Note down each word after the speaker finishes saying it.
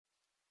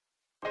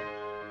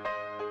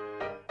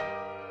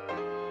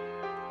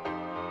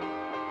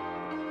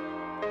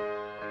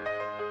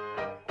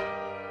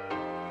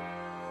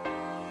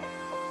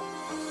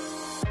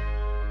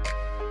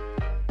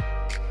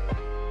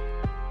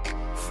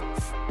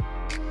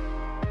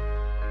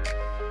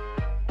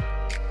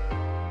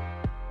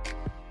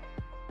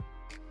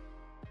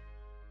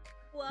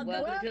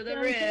Welcome to the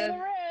Welcome to Riff. the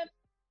Riff.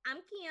 I'm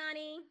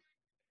Kiani.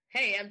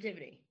 Hey, I'm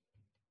Tiffany.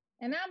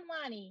 And I'm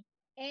Lonnie.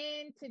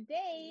 And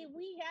today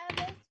we have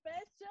a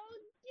special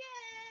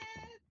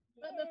guest.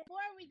 But before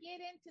we get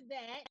into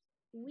that,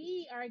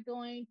 we are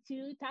going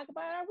to talk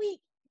about our week.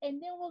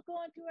 And then we'll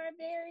go into our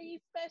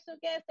very special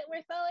guest that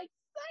we're so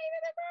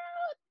excited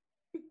about.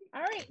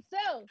 All right.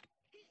 So,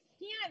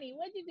 Kiani,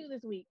 what'd you do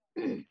this week?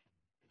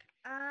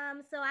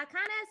 So I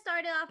kind of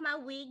started off my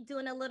week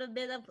doing a little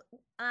bit of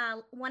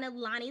one of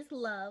Lonnie's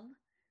love,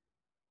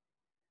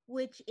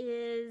 which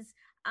is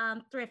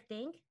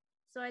thrifting.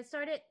 So I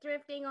started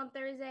thrifting on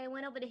Thursday.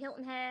 Went over to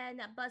Hilton Head.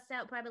 I bust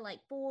out probably like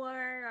 4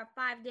 or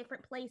 5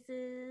 different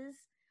places.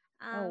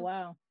 Oh,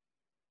 wow.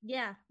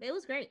 Yeah, it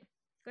was great.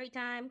 Great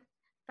time.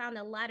 Found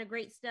a lot of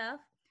great stuff.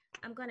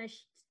 I'm gonna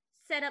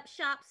set up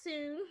shop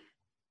soon.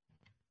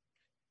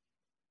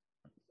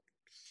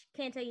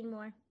 Can't tell you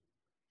more.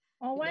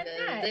 Oh, why not?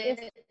 That's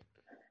it.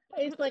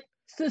 It's like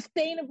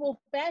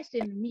sustainable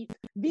fashion meets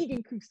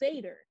vegan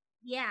crusader.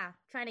 Yeah,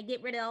 trying to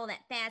get rid of all that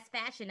fast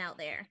fashion out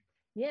there.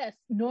 Yes,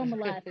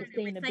 normalize Recycle what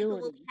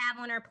sustainability. we have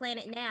on our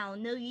planet now.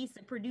 No use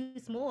to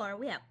produce more.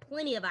 We have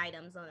plenty of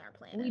items on our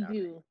planet. We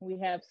do. We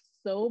have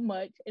so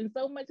much and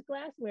so much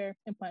glassware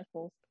and punch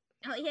bowls.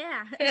 Oh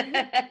yeah.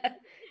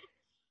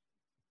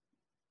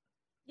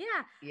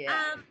 Yeah.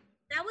 Yeah.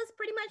 That was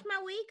pretty much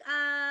my week.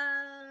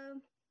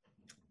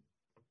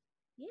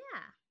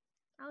 Yeah.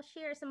 I'll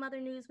share some other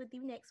news with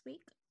you next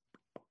week.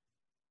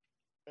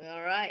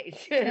 All right.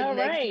 All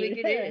Next right. week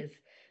it is.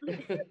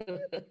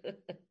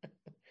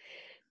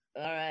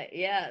 All right.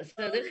 Yeah.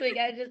 So this week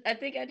I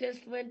think I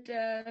just went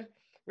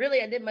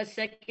really I did my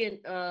second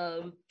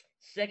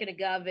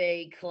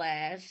agave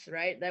class,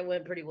 right? That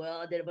went pretty well.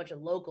 I did a bunch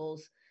of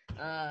locals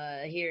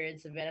here in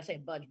Savannah. I say a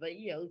bunch, but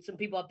some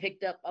people I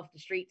picked up off the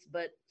streets,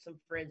 but some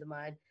friends of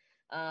mine.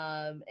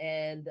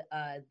 And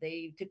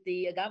they took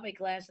the agave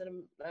class that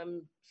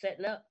I'm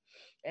setting up,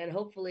 and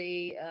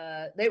hopefully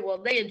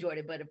they enjoyed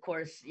it. But of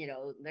course,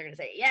 they're gonna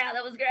say, yeah,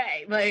 that was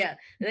great. But yeah,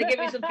 they gave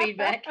me some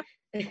feedback.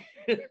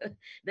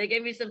 They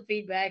gave me some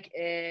feedback,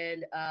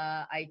 and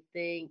I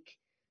think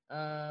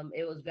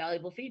it was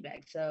valuable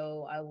feedback.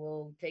 So I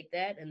will take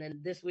that, and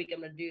then this week I'm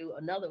gonna do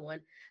another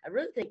one. I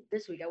really think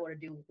this week I want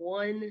to do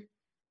one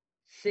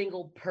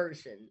single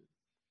person,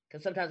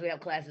 because sometimes we have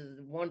classes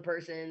of one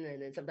person,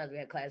 and then sometimes we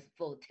have classes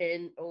full of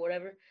 10 or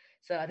whatever.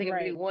 So I think I'm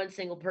gonna do Right. one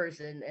single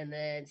person and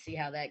then see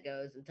how that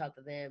goes and talk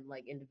to them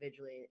like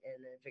individually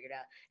and then figure it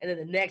out. And then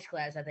the next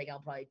class I think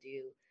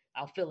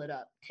I'll fill it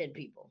up 10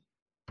 people.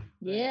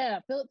 Right. Yeah,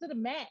 fill it to the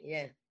max.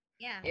 Yeah.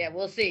 Yeah. Yeah,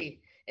 we'll see.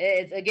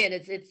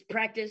 It's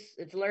practice,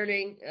 it's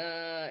learning.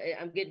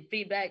 I'm getting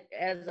feedback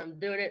as I'm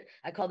doing it.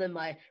 I call them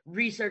my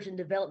research and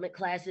development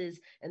classes,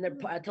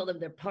 and I told them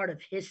they're part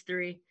of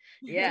history.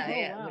 Yeah, Oh,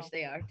 yeah, wow. which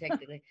they are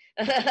technically.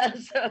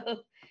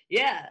 So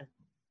yeah,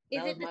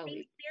 Is that it was the my same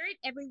week. spirit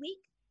every week?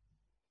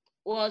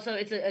 Well, so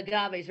it's a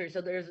agave series.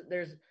 So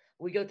there's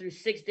we go through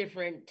 6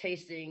 different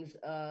tastings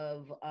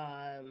of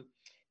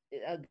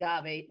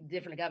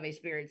different agave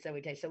spirits that we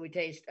taste. So we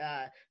taste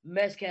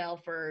mezcal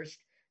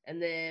first,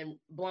 and then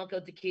blanco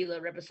tequila,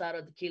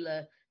 reposado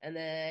tequila, and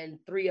then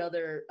 3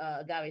 other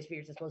agave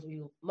spirits that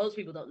most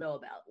people don't know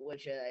about,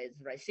 which is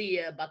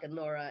raicilla,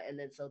 bacanora, and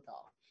then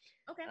sotol.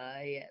 Okay.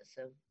 Yeah.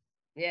 So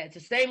yeah, it's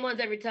the same ones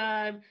every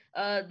time.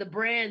 The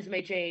brands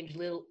may change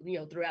little,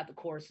 throughout the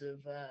course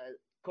of the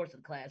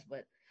class,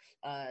 but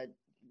uh,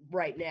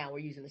 right now we're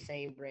using the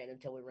same brand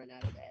until we run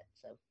out of that.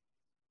 So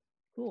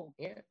Cool.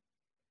 yeah.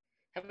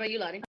 How about you,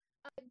 Lottie?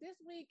 This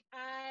week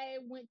I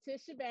went to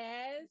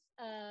Shabazz.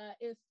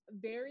 It's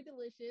very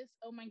delicious.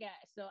 Oh my gosh.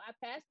 So I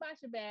pass by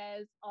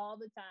Shabazz all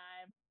the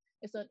time.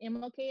 It's on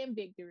MLK and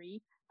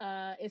Victory.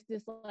 It's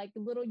this like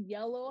little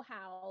yellow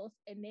house,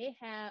 and they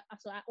have.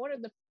 So I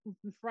ordered the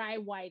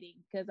fried whiting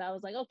because I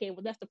was like, okay,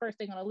 well that's the first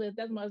thing on the list.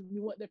 That must be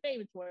what they're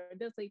famous for.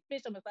 There's like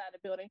fish on the side of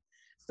the building,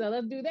 so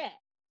let's do that.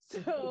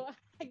 So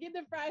I get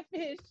the fried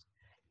fish,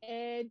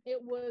 and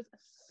it was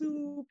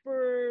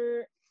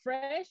super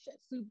fresh,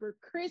 super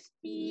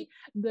crispy.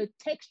 The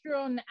texture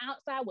on the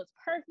outside was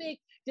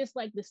perfect, just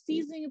like the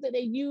seasonings that they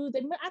used.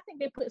 And I think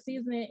they put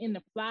seasoning in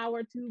the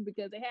flour too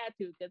because they had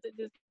to, because it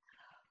just,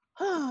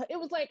 it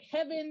was like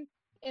heaven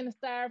in a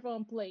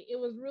styrofoam plate. It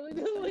was really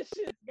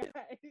delicious, guys.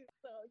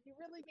 So you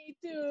really need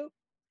to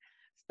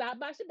stop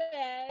by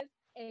Shabazz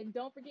and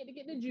don't forget to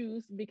get the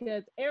juice,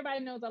 because everybody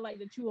knows I like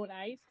to chew on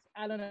ice.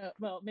 I don't know.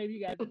 Well, maybe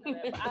you guys don't know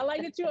that, but I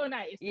like to chew on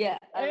ice. Yeah,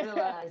 I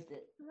realized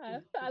it.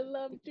 I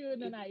love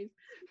chewing on ice.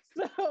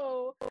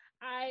 So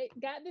I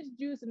got this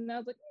juice and I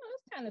was like, oh,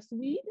 it's kind of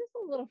sweet. It's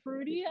a little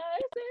fruity. I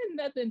said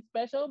nothing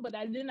special, but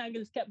I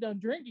just kept on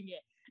drinking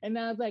it. And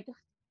I was like,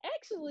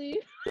 actually,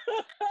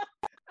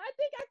 I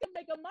think I can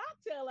make a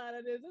mocktail out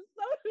of this. It's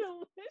so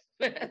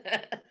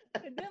delicious.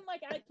 And then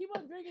I keep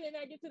on drinking it and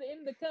I get to the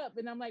end of the cup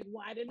and I'm like,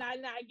 why did I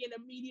not get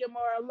a medium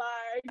or a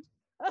large?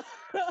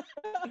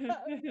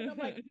 I'm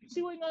like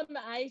chewing on the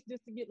ice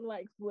just to get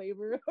like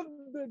flavor of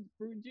the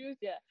fruit juice.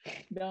 Yeah,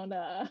 don't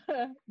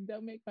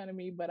don't make fun of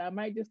me, but I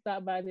might just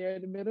stop by there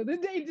in the middle of the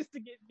day just to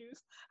get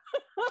juice.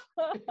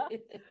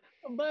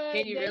 Can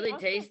But you they really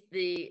also, taste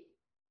the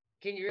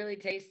can you really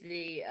taste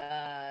the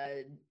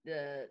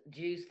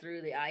juice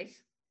through the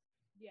ice?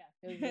 yeah,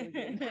 it was really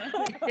good.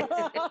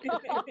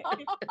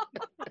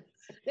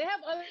 They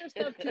have other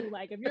stuff too.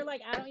 Like if you're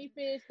like, I don't eat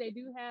fish, they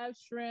do have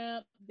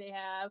shrimp, they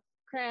have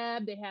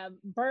crab, they have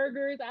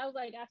burgers. I was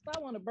like, I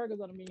saw one of the burgers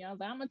on the menu. I was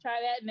like, I'm gonna try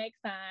that next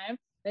time.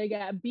 They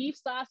got beef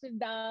sausage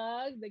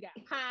dogs, they got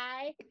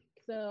pie.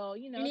 So,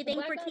 it's a Anything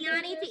black for owned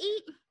Kiani to business.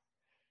 eat?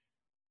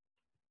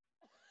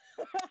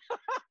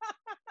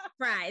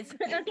 Fries.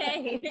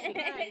 Okay.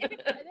 Right. And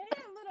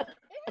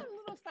they had a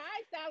little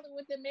side salad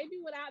with it, maybe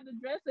without the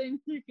dressing.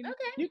 You can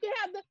Okay.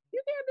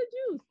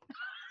 juice.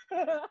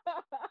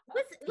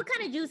 What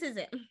kind of juice is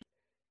it? It's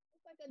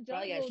like a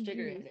Probably got jungle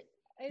sugar juice. in it.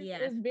 Yeah,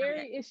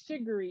 It's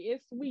sugary,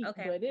 it's sweet,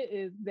 okay. but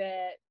it's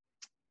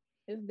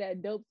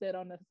that dope set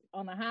on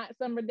a hot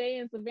summer day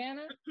in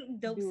Savannah.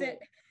 Dope Do set.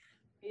 it.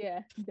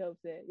 Yeah, dope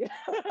set. Yeah.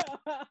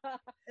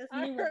 That's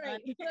All new one.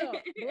 right. So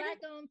black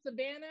owned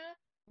Savannah.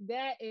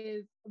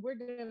 We're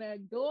gonna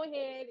go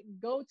ahead,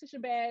 go to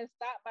Shabazz,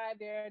 stop by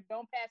there,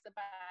 don't pass it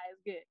by.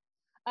 It's good.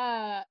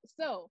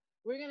 So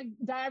we're gonna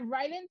dive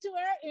right into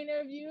our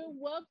interview.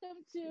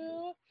 Welcome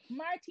to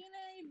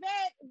Martina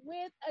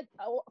Yvette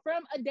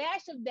from A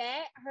Dash of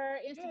That. Her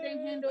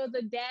Instagram handle is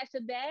A Dash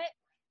of That.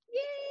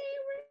 Yay!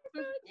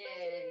 We're so excited.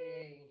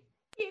 Yay!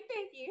 Yeah,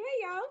 thank you. Hey,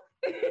 y'all.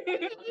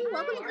 Hey,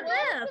 welcome to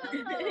Riff.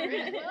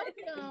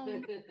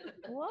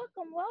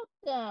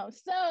 Welcome.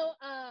 So,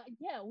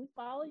 yeah, we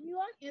follow you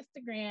on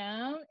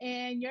Instagram,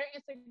 and your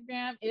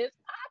Instagram is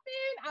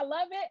popping. I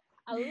love it.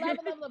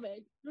 Love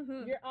it.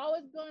 You're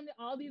always going to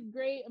all these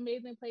great,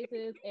 amazing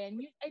places, and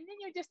then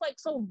you're just like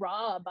so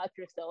raw about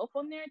yourself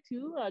on there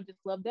too. I just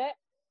love that.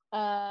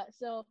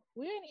 So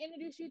we're gonna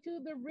introduce you to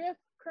the Riff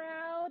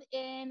crowd,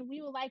 and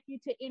we would like you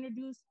to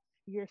introduce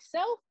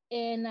yourself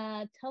and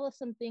tell us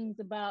some things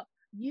about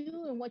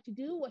you and what you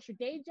do. What's your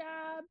day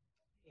job?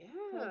 Tell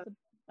Yeah. us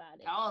about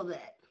it. All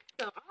that.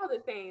 So all the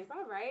things.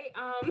 All right.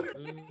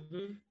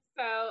 Mm-hmm.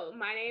 So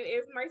my name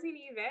is Martina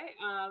Yvette.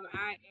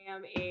 I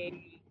am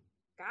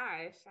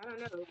gosh, I don't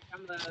know.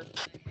 I'm a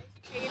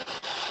educator.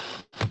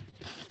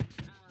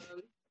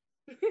 Um,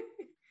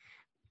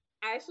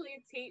 I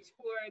actually teach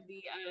for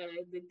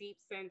the Deep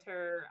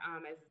Center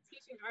as a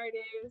teaching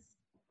artist.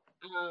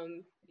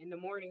 In the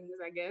mornings,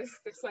 I guess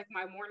it's like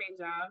my morning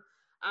job.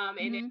 And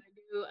then Mm-hmm. I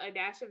do a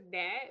dash of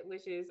that,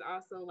 which is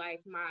also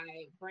like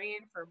my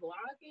brand for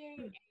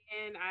blogging.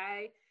 And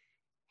I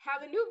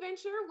have a new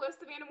venture with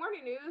Savannah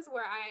Morning News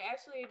where I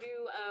actually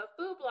do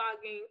food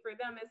blogging for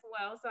them as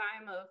well. So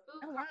I'm a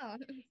food. Oh wow.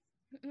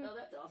 Oh,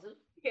 that's awesome.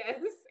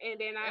 Yes, and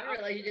then I I didn't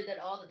realize you did that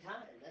all the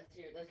time.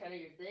 That's kind of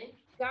your thing.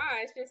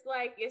 gosh, it's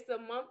like it's a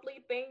monthly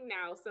thing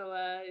now. So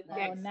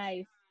Oh,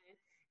 nice.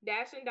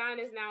 Dash and Dine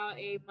is now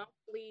a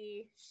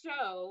monthly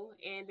show,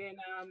 and then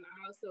I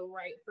also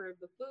write for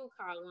the food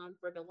column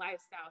for the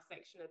lifestyle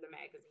section of the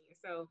magazine.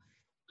 So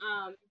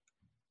um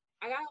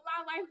I got a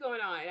lot of life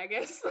going on, I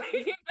guess.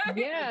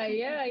 Yeah.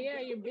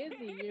 You're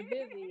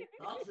busy.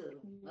 Awesome.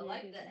 I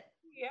like that.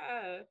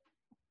 Yeah.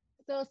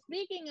 So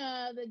speaking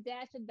of the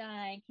Dash of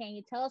Dine, can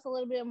you tell us a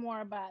little bit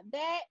more about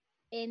that?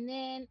 And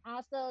then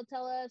also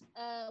tell us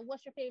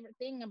what's your favorite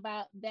thing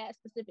about that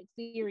specific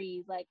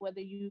series, like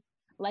whether you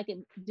like it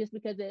just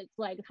because it's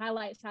like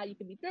highlights how you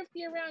can be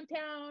thrifty around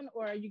town,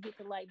 or you get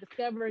to like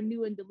discover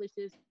new and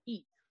delicious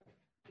eats.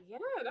 Yeah,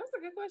 that's a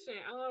good question.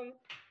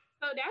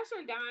 So Dash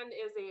and Dine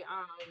is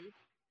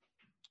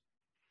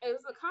it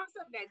was a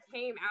concept that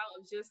came out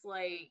of just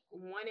like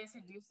wanting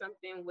to do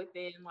something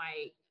within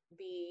like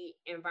the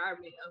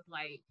environment of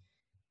like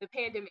the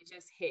pandemic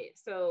just hit.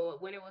 So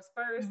Mm-hmm.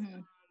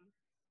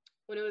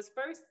 when it was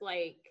first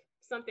like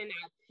something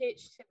that I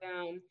pitched to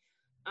them,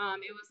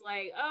 it was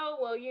like, oh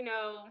well,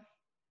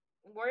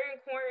 we're in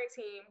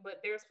quarantine,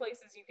 but there's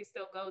places you can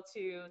still go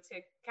to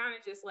kind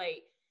of just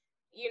like,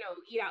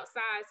 eat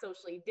outside,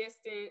 socially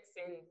distance,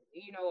 and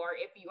or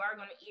if you are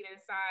going to eat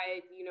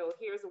inside,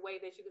 here's a way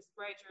that you can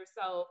spread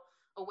yourself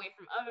away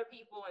from other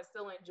people and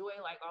still enjoy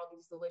like all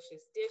these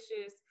delicious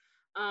dishes.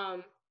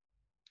 Um,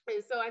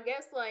 and so I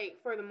guess like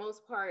for the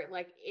most part,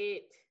 like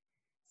it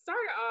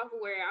started off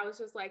where I was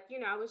just like,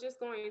 I was just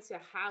going to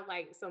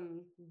highlight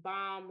some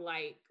bomb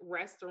like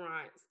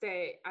restaurants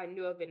that I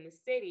knew of in the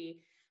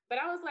city. But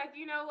I was like,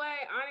 you know what?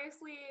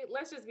 Honestly,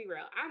 let's just be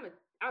real.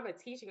 I'm a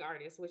teaching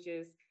artist, which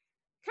is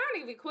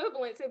kind of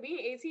equivalent to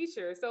being a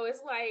teacher. So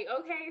it's like,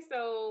 okay,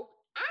 so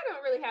I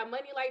don't really have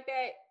money like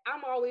that.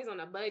 I'm always on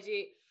a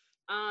budget.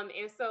 And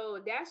so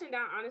Dash and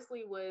Down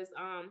honestly was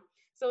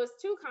so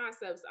it's two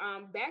concepts.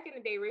 Back in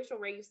the day, Rachel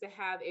Ray used to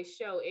have a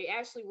show. It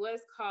actually was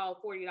called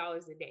 $40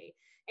 a day.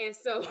 And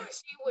so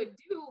she would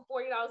do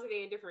 $40 a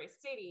day in different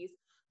cities.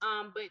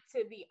 But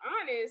to be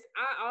honest,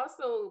 I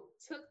also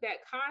took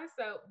that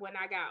concept when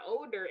I got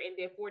older and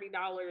did $40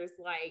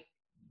 like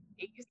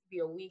it used to be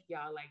a week,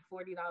 y'all, like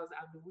 $40 out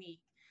of the week.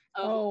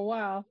 of Oh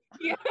wow.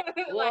 yeah,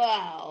 like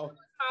Wow.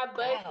 my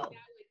budget Wow.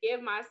 that I would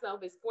give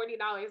myself is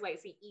 $40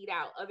 like to eat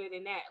out. Other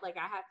than that, like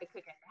I have to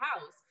cook at the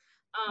house.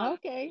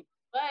 Okay.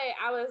 But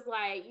I was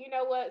like, you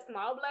know what?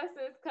 Small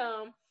blessings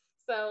come.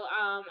 So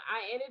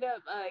I ended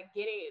up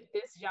getting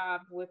this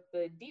job with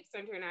the Deep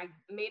Center, and I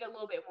made a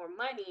little bit more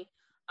money.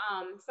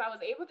 So I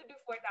was able to do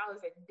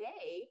 $4 a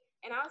day,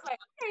 and I was like,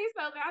 okay,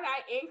 so now that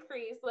I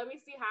increased, let me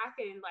see how I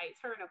can like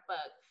turn a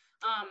buck.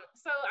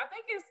 So I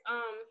think it's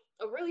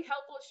a really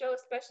helpful show,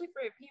 especially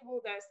for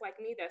people that's like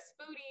me, that's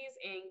foodies,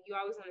 and you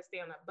always want to stay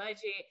on a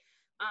budget.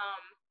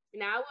 Um,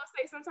 Now I will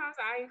say sometimes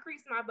I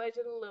increase my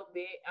budget a little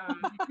bit.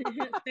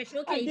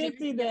 Special I did occasions.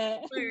 see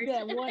that Splurge.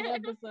 that one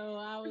episode.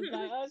 I was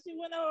like, oh, she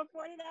went over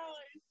 $40.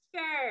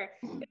 Sure.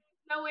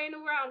 There's no way in the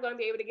world I'm going to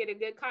be able to get a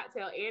good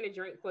cocktail and a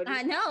drink for this.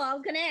 I know. I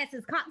was gonna ask,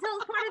 is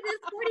cocktails part of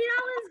this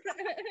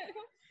 $40?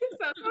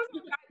 So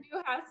sometimes I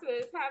do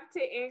have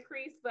to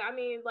increase, but I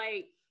mean,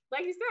 like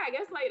you said, I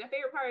guess like the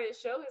favorite part of the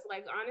show is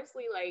like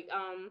honestly, like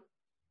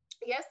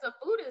yes, the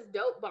food is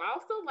dope, but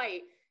also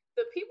like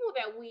the people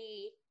that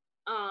we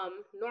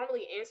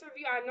normally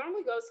interview, I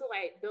normally go to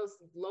like those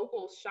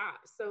local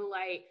shops. So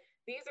like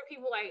these are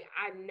people like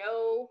I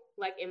know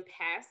like in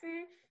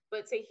passing,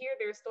 but to hear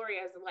their story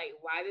as to like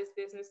why this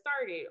business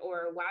started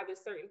or why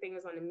this certain thing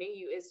is on the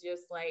menu is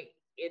just like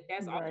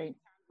that's all Right.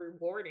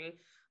 rewarding.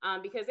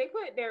 Because they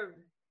put their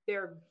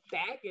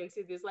back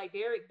into this, like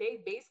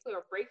they basically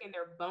are breaking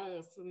their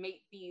bones to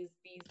make these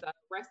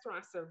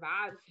restaurants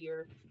survive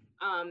here.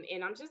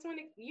 And I'm just want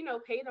to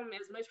pay them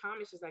as much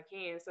homage as I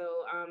can.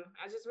 So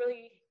I just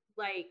really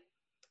like,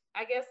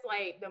 I guess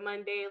like the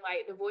mundane,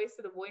 like the voice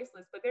to the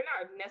voiceless, but they're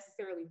not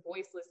necessarily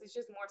voiceless. It's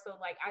just more so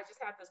like I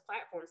just have this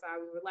platform, so I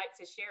would like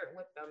to share it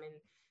with them, and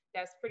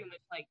that's pretty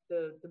much like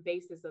the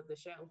basis of the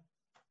show.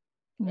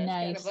 That's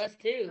kind of Nice. us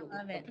too. I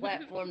love A it.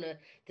 platform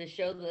to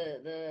show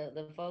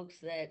the folks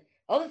that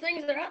all the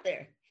things that are out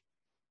there.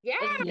 Yeah,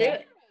 Let's do Yeah.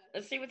 it.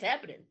 Let's see what's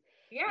happening.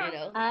 yeah. You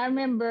know. I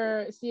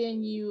remember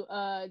seeing you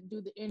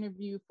do the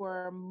interview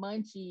for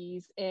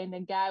Munchies, and the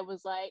guy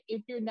was like,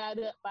 "If you're not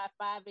up by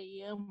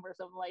 5 a.m. or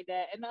something like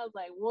that," and I was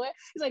like, "What?"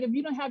 He's like, "If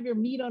you don't have your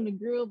meat on the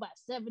grill by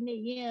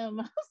 7 a.m."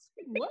 I was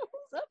like, "What?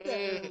 Who's up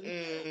that early?"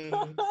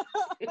 Mm-mm.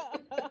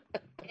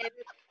 And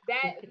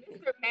that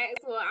Mr.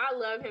 Maxwell, I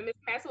love him.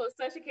 Mr. Maxwell is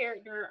such a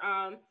character.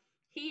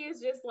 He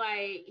is just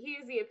like he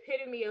is the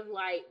epitome of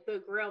like the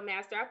grill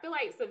master. I feel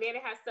like Savannah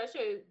has such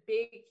a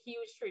big,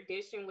 huge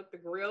tradition with the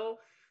grill.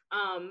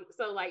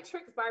 So like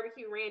Tricks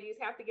Barbecue Randy's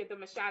have to give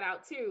them a shout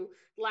out too.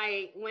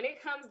 Like when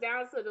it comes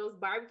down to those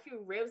barbecue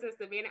ribs in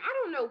Savannah, I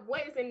don't know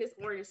what is in this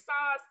orange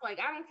sauce. Like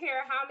I don't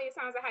care how many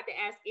times I had to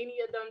ask any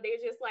of them.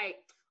 They're just like,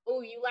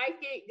 oh, you like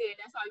it? Good.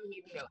 That's all you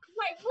need to know. I'm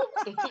like,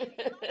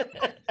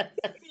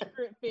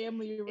 Secret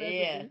family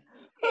Yeah. recipe.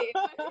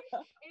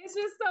 it's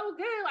just so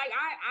good. Like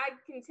I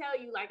can tell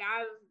you, like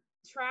I've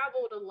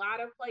traveled a lot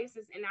of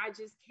places and I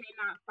just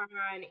cannot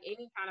find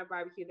any kind of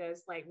barbecue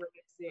that's like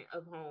reminiscent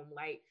of home.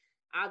 Like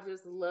I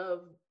just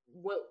love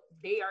what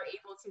they are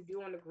able to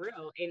do on the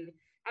grill. And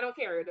I don't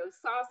care. The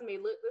sauce may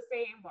look the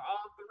same, but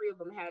all three of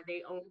them have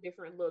their own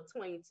different little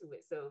twang to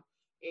it. So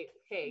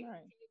hey,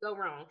 Right. can you go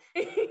wrong?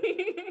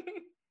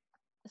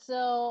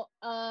 So,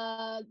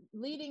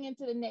 leading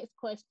into the next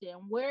question,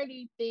 where do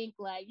you think,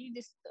 like, you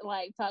just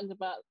like talked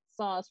about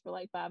sauce for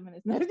like 5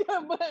 minutes,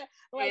 but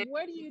like,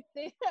 where do you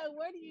think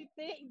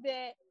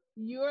that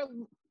your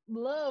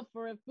love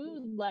for a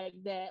food like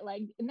that,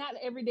 like, not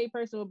everyday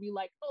person will be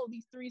like, oh,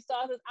 these three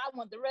sauces, I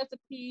want the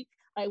recipe.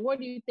 Like, where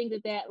do you think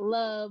that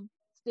love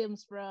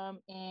stems from,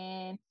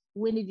 and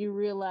when did you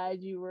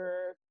realize you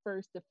were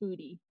first a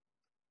foodie?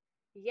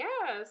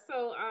 Yeah.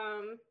 So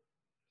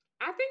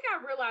I think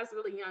I realized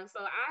really young.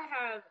 So I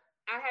had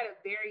a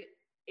very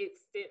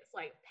extensive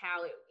like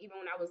palate even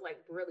when I was like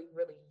really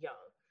really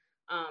young.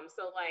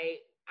 So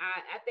like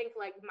I think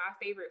like my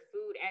favorite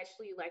food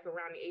actually like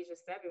around the age of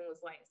 7 was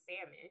like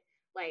salmon.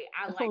 Like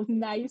I like Oh,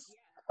 nice.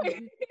 yeah.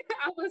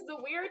 I was the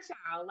weird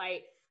child.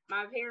 Like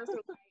my parents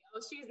were like,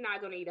 "Oh, she's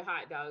not gonna eat a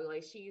hot dog.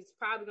 Like she's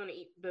probably gonna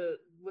eat the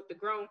with the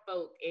grown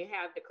folk and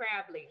have the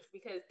crab legs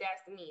because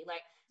that's me."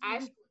 Like I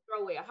actually would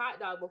throw away a hot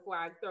dog before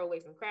I throw away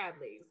some crab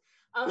legs.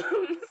 Um,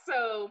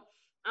 so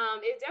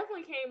it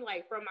definitely came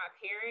like from my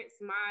parents.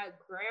 My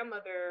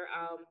grandmother,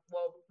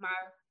 well, my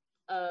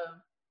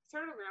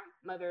maternal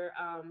grandmother,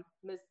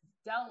 Miss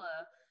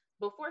Della,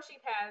 before she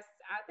passed,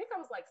 I think I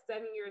was like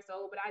 7 years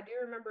old, but I do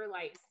remember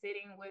like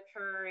sitting with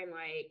her and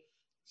like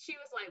she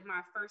was like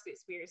my first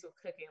experience with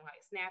cooking,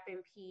 like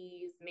snapping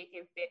peas,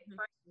 making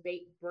fresh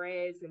baked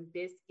breads and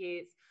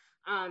biscuits.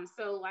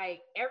 So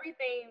like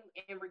everything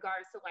in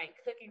regards to like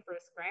cooking from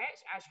scratch,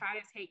 I try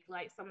to take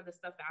like some of the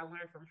stuff that I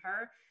learned from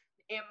her.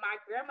 And my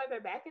grandmother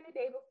back in the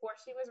day before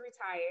she was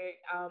retired,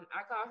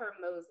 I call her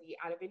Mosey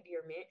out of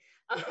endearment.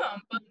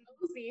 But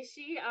Mosey,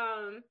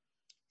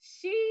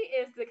 she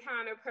is the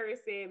kind of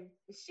person,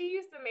 she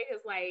used to make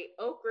us like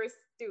okra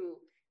stew.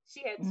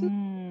 She had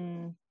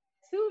Mm.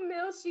 two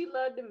meals she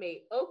loved to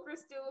make: okra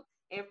stew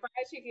and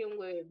fried chicken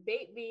with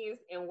baked beans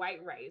and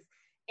white rice.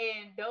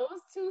 And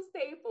those two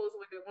staples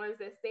were the ones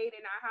that stayed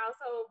in our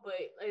household.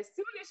 But as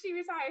soon as she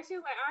retired, she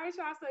was like, all right,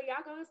 y'all, so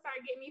y'all gonna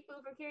start getting me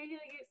food from Carrie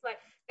Hilliard's? Like,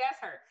 that's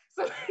her.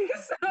 So,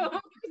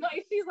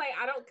 like, she's like,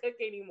 I don't cook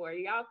anymore.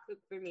 Y'all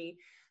cook for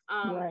me.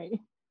 Right.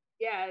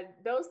 Yeah,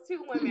 those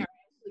two women are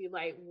actually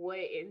like what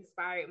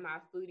inspired my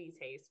foodie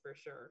taste for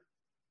sure.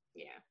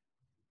 Yeah.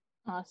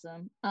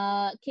 Awesome.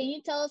 Can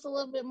you tell us a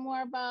little bit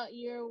more about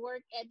your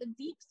work at the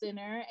Deep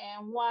Center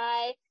and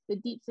why the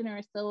Deep Center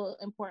is so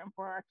important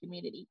for our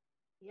community?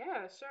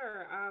 Yeah,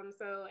 sure.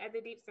 So at the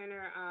Deep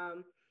Center,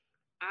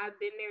 I've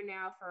been there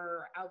now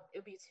for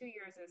it'll be 2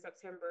 years in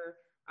September.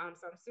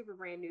 So I'm super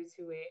brand new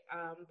to it.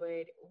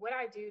 But what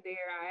I do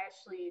there, I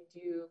actually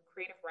do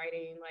creative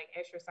writing, like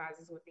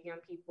exercises with the young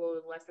people,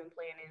 lesson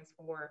plannings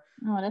for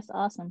Oh, that's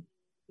awesome.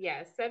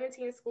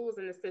 17 schools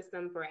in the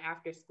system for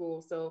after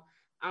school. So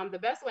the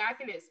best way I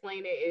can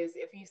explain it is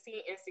if you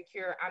see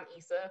Insecure, I'm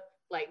Issa,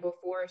 like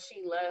before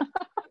she left.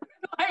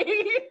 Like,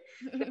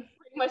 that's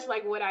pretty much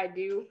like what I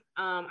do.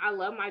 I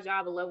love my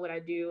job. I love what I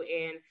do.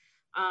 And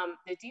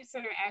the Deep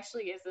Center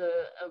actually is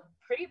a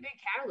pretty big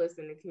catalyst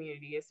in the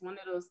community. It's one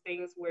of those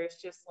things where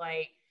it's just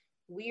like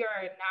we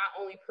are not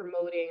only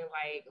promoting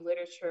like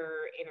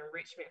literature and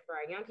enrichment for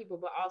our young people,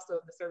 but also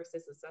the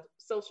services of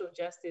social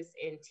justice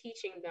and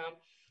teaching them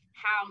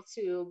how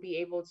to be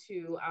able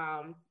to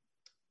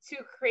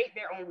create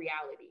their own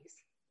realities.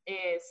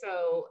 And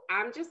so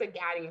I'm just a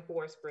guiding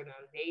force for them.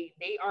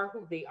 They are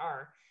who they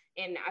are.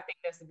 And I think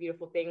that's a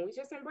beautiful thing. We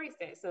just embrace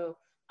that. So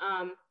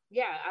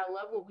yeah, I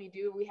love what we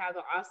do. We have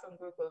an awesome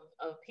group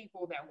of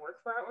people that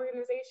work for our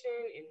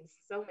organization and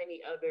so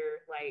many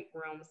other like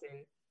realms.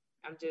 And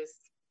I'm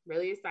just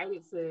really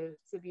excited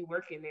to be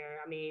working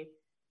there. I mean,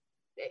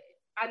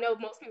 I know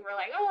most people are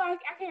like, oh, I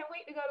can't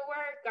wait to go to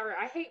work, or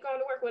I hate going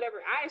to work, whatever.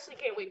 I actually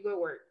can't wait to go to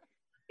work.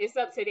 It's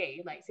up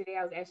today. Like today,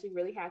 I was actually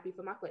really happy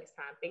for my flex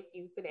time. Thank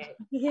you for that.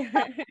 Yeah.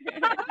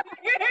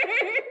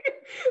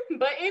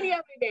 But any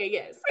other day,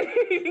 yes.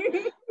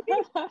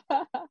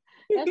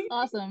 That's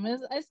awesome.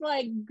 It's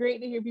like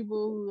great to hear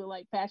people who are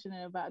like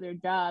passionate about their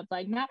jobs.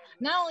 Like not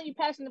only you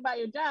passionate about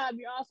your job,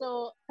 you're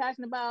also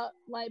passionate about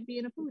like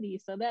being a foodie.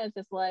 So that's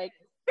just like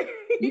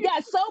you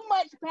got so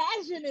much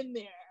passion in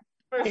there.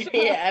 For sure.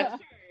 Yeah,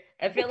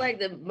 I feel like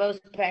the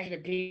most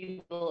passionate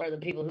people are the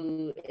people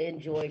who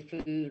enjoy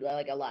food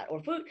like a lot,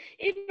 or food,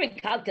 even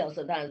cocktails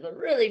sometimes, but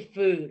really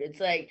food. It's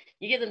like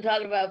you get them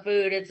talking about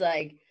food. It's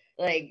like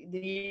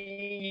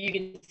you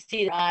can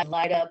see their eyes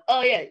light up.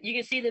 Oh yeah, you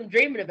can see them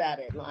dreaming about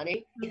it,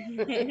 Lonnie.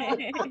 You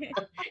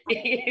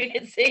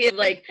can see it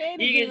like Okay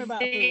to you dream can about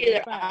see food. It's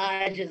their fine.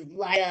 eyes just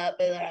light up,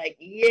 and they're like,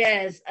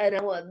 yes, and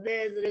I want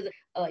this and this.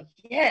 I'm like,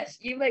 yes,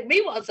 you make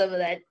me want some of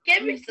that.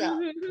 Give me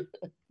some.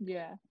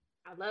 Yeah.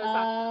 I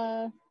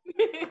love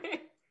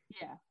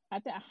Yeah. I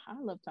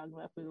love talking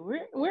about food.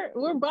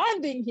 We're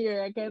bonding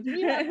here because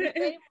we have the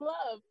same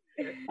love.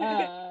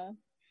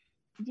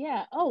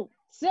 Yeah. Oh,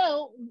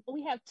 so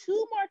we have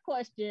two more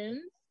questions.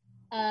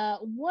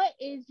 What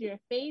is your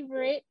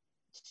favorite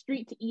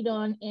street to eat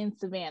on in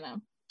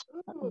Savannah?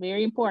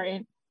 Very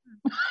important.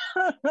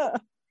 to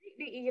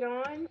eat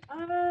on.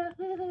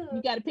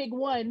 You got to pick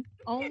one.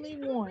 Only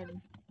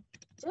one.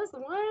 Just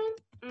one.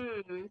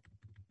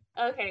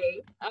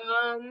 Okay.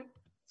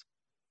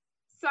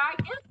 So I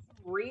guess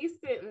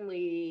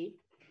recently,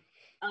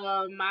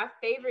 my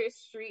favorite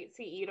street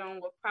to eat on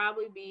would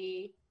probably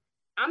be.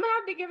 I'm gonna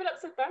have to give it up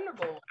to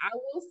Thunderbolt. I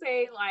will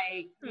say,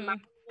 like, my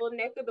little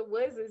neck of the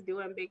woods is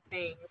doing big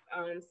things.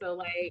 So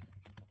like,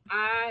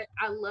 I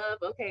love.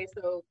 Okay,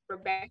 so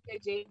Rebecca,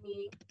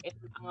 Jamie, and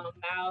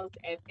Miles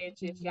at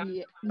Finch's. Y'all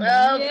Yeah.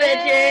 Oh,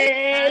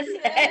 Yes. bitches!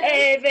 Yes.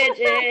 Hey,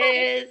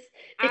 bitches!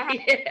 I have to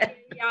Yeah.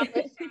 give y'all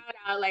a shout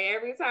out like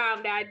every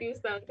time that I do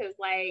something because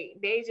like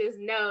they just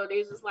know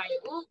they just like,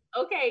 ooh,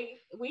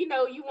 okay, we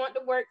know you want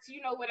the works,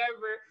 you know,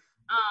 whatever.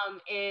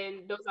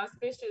 And those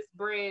auspicious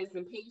breads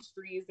and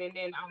pastries, and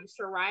then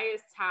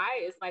Shariah's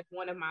Thai is like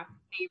one of my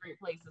favorite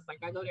places. Like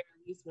I go there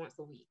at least once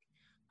a week.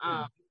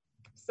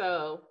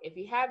 So if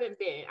you haven't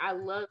been, I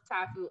love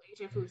Thai food.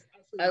 Asian food is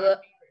actually I my love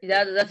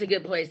favorite food. that's a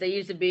good place. They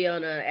used to be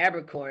on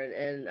Abercorn,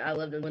 and I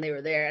loved them when they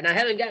were there. And I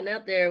haven't gotten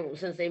out there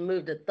since they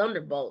moved to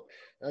Thunderbolt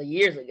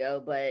years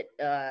ago. But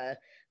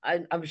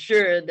I'm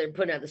sure they're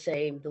putting out the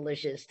same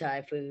delicious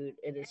Thai food.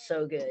 It is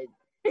so good.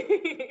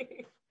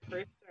 For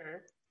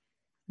sure.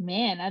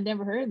 Man, I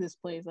never heard of this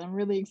place. I'm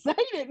really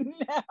excited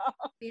now.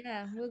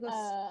 Yeah, we'll go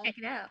Uh, check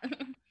it out.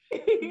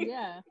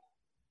 yeah.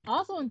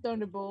 Also in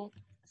Thunderbolt,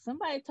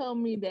 somebody told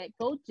me that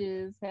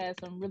Coaches has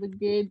some really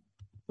good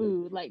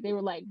food. Like they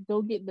were like,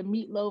 go get the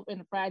meatloaf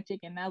and the fried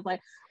chicken. And I was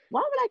like, why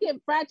would I get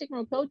fried chicken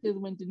from Coaches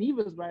when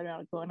Geneva's right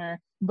around the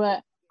corner?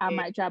 But I Yeah,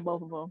 might try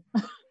both of them.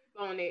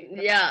 on it.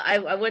 Yeah,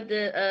 I went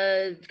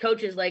to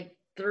Coach's like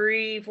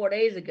 3 4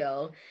 days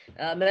ago.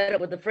 Met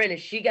up with a friend, and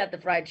she got the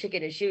fried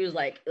chicken, and she was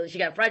like, she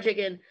got fried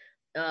chicken,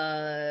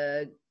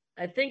 uh,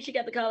 I think she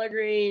got the collard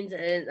greens,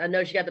 and I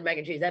know she got the mac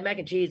and cheese. That mac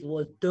and cheese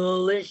was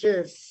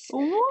delicious. It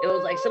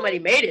was like What? somebody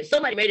made it.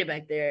 Somebody made it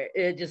back there.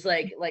 It just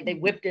like they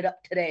whipped it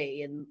up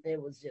today, and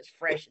it was just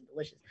fresh and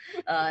delicious.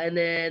 And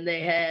then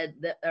they had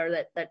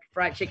that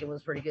fried chicken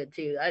was pretty good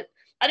too.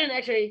 I didn't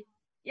actually.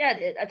 Yeah,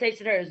 I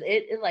tasted hers.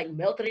 It like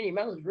melted in your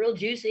mouth. It was real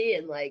juicy,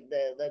 and like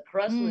the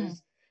crust Mm.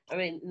 was. I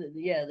mean,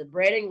 yeah, the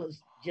breading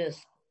was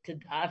just to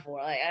die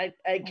for. Like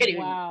I can't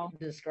even Wow.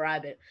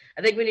 describe it.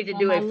 I think we need to On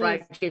do my a list.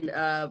 fried chicken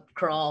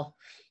crawl.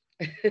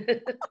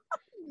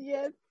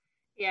 Yes.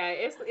 Yeah,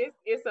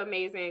 it's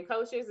amazing.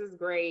 Coach's is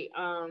great.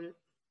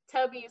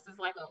 Tubby's is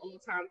like an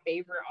old time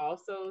favorite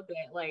also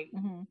that like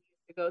Hmm.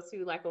 to go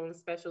to like on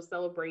special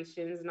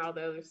celebrations and all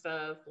the other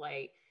stuff.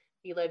 Like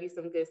he love you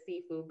some good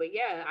seafood. But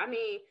yeah, I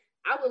mean,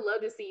 I would love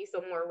to see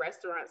some more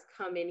restaurants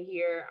come in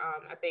here.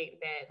 I think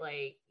that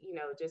like,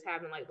 just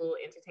having like little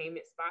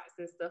entertainment spots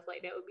and stuff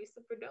like that would be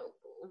super dope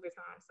over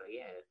time. So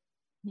yeah.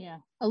 Yeah.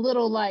 A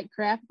little like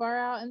craft bar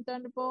out in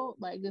Thunderbolt,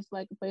 like just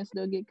like a place to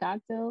go get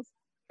cocktails.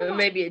 Come on.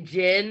 Maybe a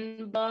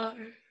gin bar.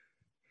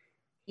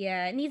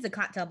 Yeah, it needs a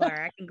cocktail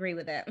bar. I can agree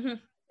with that.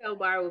 Hotel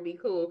bar would be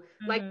cool.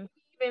 Like Hmm.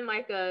 even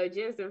like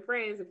Gents and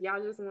Friends, if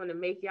y'all just want to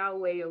make y'all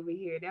way over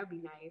here, that'd be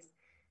nice.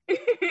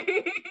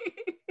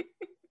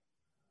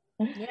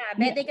 Yeah, I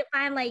bet Yeah. they could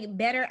find like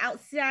better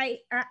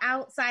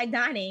outside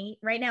dining.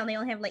 Right now, they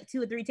only have like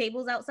 2 or 3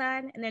 tables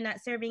outside, and they're not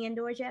serving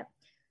indoors yet.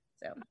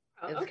 So,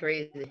 It's Oh,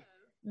 crazy.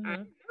 I mhm.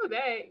 know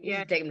that. You Yeah,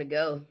 should take them to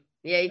go.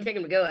 Yeah, you take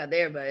them to go out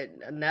there,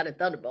 but not at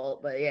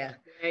Thunderbolt. But yeah,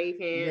 yeah, you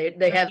can.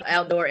 they have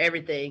outdoor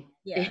everything.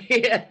 Yeah.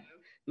 Yeah,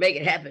 make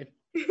it happen.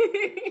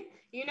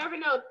 You never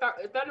know.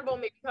 Thunderbolt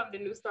may become the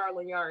new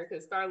Starling Yard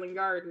because Starling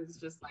Yard is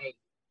just like,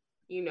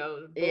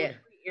 Bull Yeah.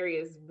 Street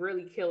area is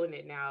really killing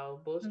it now.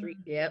 Bull Street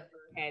Mhm. Yep.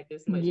 never had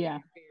this much Yeah.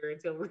 fair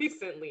until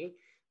recently.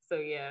 So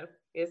yeah,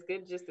 it's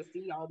good just to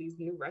see all these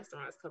new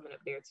restaurants coming up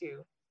there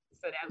too.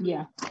 So that we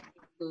Yeah.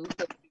 food,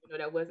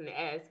 that wasn't an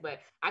ass,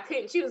 but I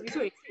couldn't choose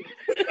between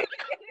two.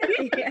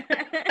 Yeah.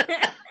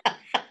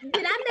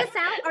 Did I miss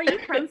out? Are you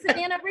from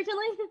Savannah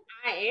originally?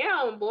 I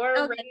am born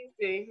and Okay.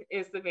 raised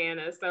in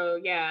Savannah. So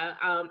yeah,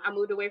 I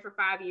moved away for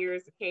 5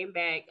 years, came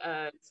back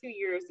 2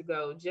 years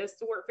ago just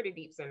to work for the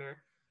Deep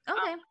Center.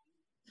 Okay.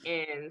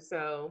 And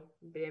so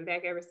been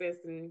back ever since,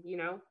 and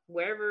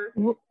wherever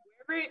Wh-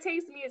 wherever it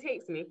takes me, it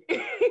takes me.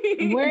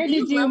 Where Do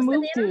you did you love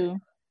move Savannah?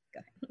 to?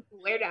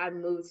 Where did I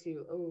move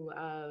to?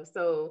 Oh,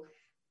 so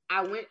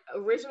I went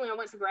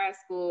to grad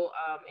school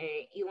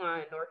in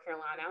Elon, North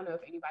Carolina. I don't know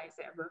if anybody's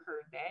ever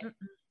heard Mm-mm.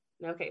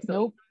 that. Okay, so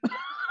Nope.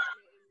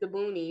 the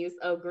boonies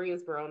of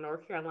Greensboro,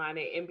 North Carolina,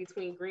 in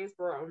between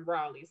Greensboro and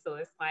Raleigh. So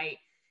it's like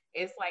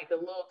the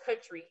little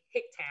country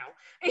hick town.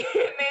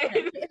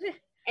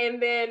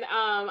 And then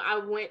I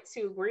went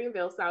to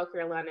Greenville, South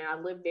Carolina. And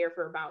I lived there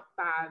for about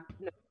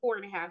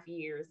 4.5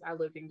 years. I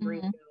lived in Hmm.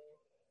 Greenville.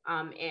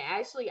 And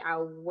actually, I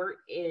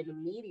worked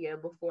in media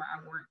before I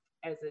worked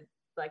as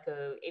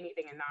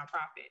anything in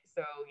nonprofit.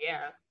 So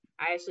yeah,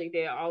 I actually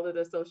did all of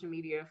the social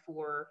media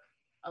for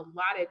a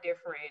lot of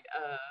different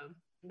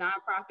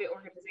nonprofit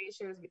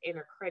organizations and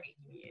a credit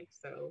union.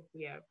 So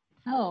yeah,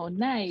 Oh,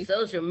 nice.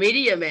 Social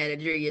media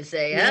manager, you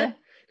say, huh?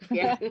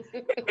 Yeah. yeah.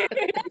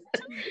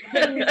 Sisters.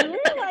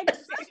 We're like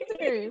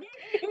sisters.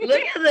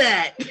 Look at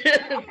that.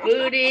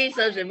 Foodie,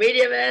 social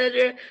media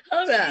manager.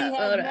 Hold She up, has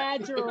hold up.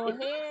 natural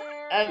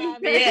hair.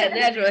 Yeah,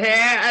 natural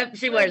hair.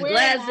 She We're wears wearing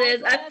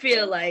glasses. I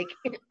feel eyeglasses.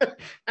 like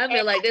I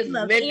feel like this is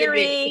Love meant to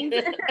earrings.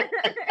 be.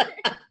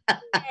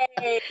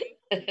 Hey,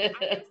 I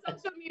did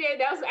social media.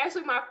 That was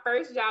actually my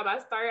first job. I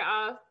started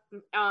off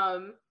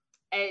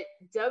at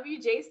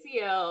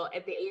WJCL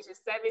at the age of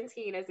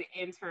 17 as an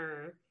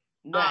intern.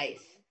 Um, Nice.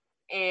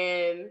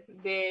 and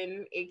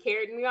then it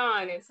carried me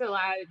on until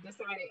I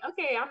decided,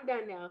 okay, I'm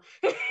done now.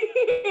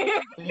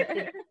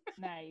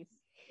 Nice.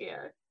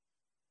 Yeah.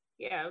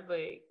 Yeah, but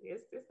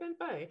it's been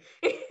fun.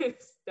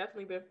 It's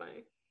definitely been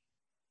fun.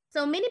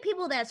 So many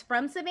people that's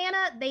from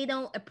Savannah, they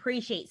don't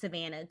appreciate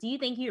Savannah. Do you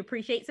think you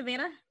appreciate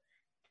Savannah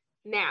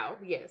Now,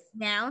 yes.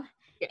 now?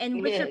 Yeah.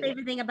 And what's your Yeah.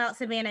 favorite thing about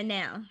Savannah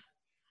now?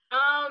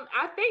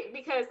 I think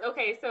because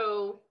okay,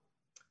 so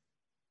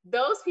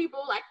those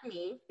people like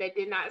me that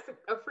did not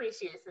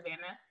appreciate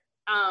Savannah,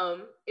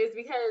 is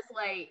because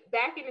like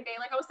back in the day,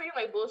 like I was saying,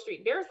 like Bull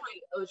Street, there's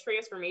like a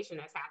transformation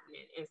that's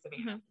happening in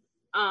Savannah,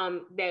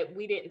 Mhm. that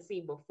we didn't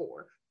see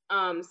before.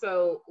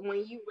 So when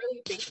you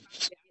really think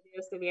about the idea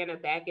of Savannah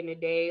back in the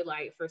day,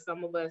 like for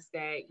some of us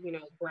that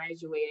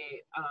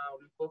graduated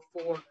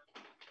before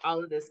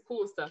all of this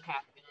cool stuff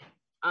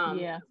happened,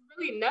 Yeah. there's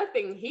really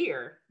nothing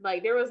here.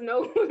 Like there was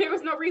no there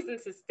was no reason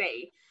to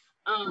stay.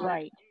 Um,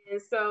 Right.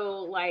 and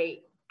so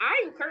like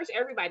I encourage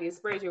everybody to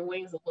spread your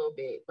wings a little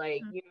bit.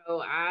 Like,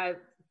 I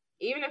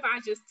even if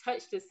I just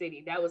touched the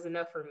city, that was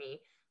enough for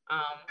me.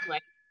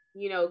 Like,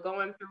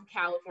 going through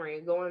California,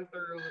 going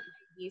through like,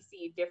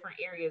 DC, different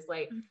areas,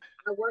 like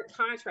I worked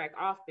contract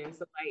often.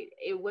 So like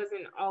it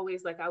wasn't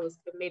always like I was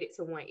committed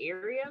to one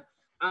area.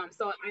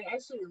 So I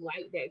actually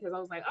liked that because I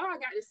was like, oh, I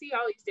got to see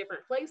all these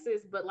different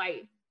places, but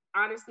like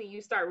honestly,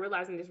 you start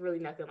realizing there's really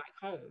nothing like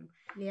home.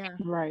 Yeah.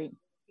 Right.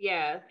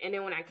 Yeah. And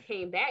then when I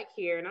came back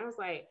here and I was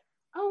like,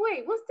 oh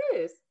wait, what's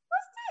this?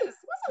 What's this?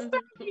 What's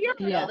this stuff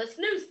in All Yeah. this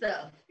new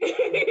stuff.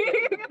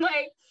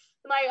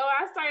 like oh,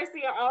 I started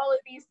seeing all of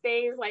these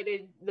things like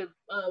the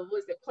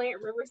was it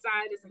Plant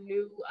Riverside is a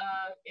new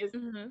is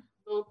Mm-hmm.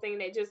 little thing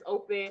that just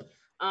opened.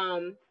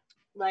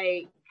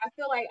 Like I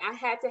feel like I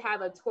had to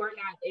have a tour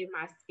guide in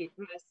my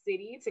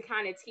city to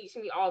kind of teach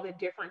me all the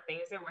different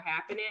things that were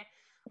happening.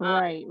 Um,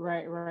 Right.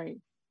 Right. Right.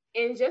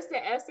 and just the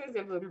essence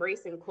of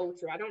embracing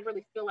culture. I don't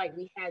really feel like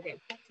we had that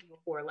culture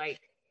before. Like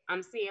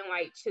I'm seeing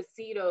like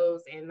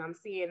Chisitos and I'm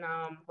seeing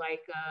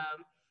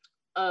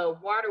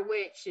Water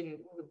Witch and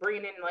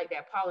bringing in like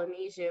that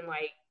Polynesian,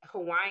 like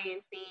Hawaiian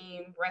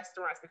themed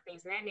restaurants and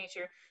things of that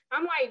nature.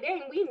 I'm like,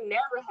 dang, we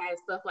never had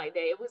stuff like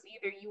that. It was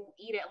either you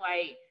eat at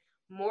like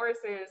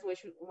Morrison's,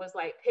 which was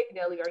like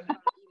Piccadilly, or you don't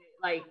eat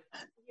it like,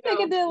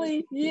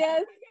 Piccadilly.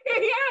 Yes.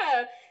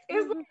 yeah.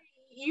 It's Mm-hmm. like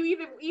you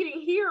either eating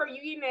here or you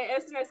eating at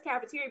S&S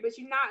cafeteria, but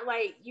you're not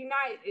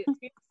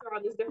experiencing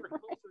all these different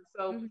cultures.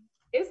 So Mm-hmm.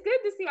 it's good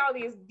to see all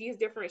these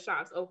different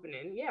shops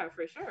opening. Yeah,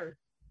 for sure.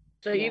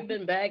 So Yeah. you've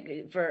been back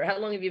for how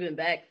long have you been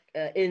back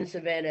in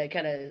Savannah,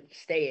 kind of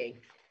staying?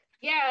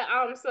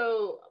 Yeah,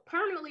 so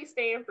permanently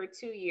staying for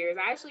 2 years.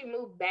 I actually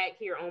moved back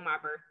here on my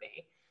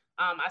birthday.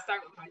 I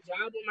started with my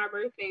job on my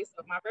birthday,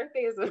 so my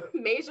birthday is a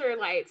major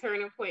like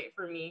turning point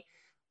for me.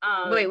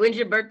 Wait, Um, when's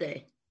your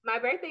birthday? my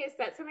birthday is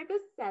September the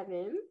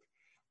 7th.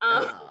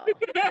 Oh.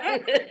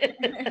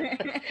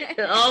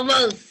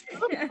 Almost.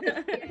 Yes,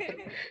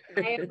 I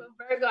am a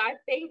Virgo.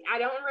 I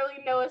don't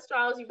really know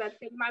astrology, but I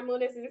think my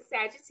moon is in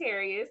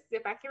Sagittarius,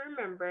 if I can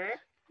remember.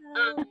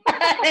 Um,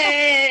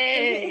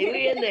 Hey,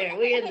 we in there.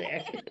 We in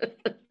there.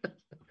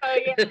 so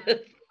yeah,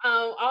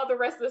 all the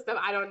rest of the stuff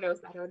I don't know.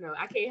 So I don't know.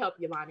 I can't help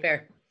you, Lonnie.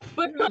 Fair.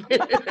 But, but for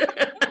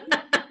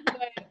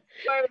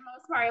the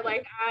most part,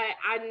 like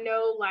I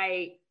know,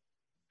 like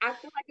I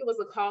feel like it was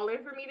a calling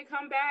for me to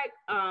come back.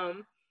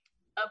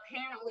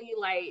 Apparently,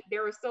 like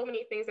there were so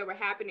many things that were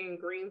happening in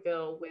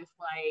Greenville with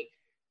like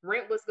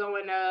rent was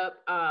going up.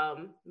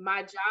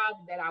 My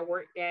job that I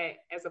worked at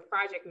as a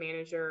project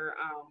manager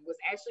was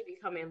actually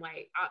becoming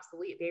like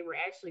obsolete. They were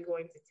actually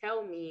going to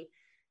tell me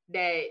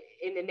that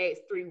in the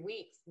next 3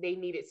 weeks they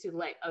needed to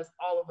let us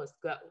all of us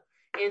go.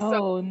 And so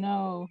Oh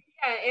no.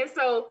 yeah, and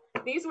so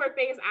these were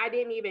things I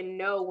didn't even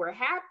know were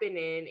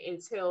happening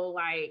until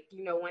like,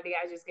 one day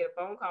I just get a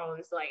phone call and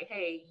it's like,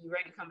 hey, you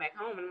ready to come back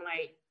home? And I'm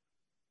like,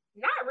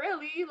 not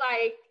really.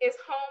 Like, it's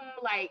home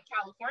like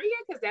California,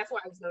 because that's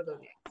where I was gonna go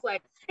next.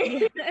 Like,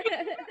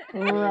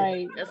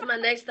 Right. That's my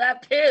next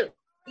stop too.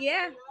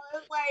 Yeah.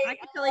 it's I like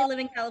can totally live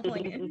in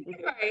California.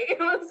 right. It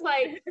was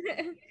like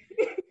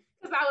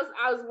because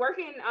I was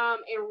working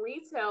in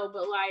retail,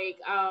 but like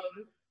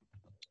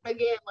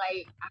again,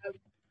 like I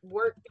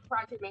worked in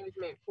project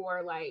management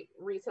for like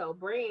retail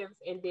brands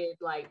and did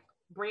like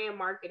brand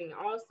marketing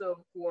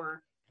also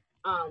for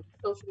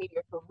social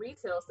media for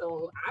retail.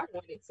 So I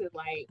wanted to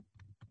like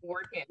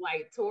work at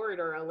like Torrid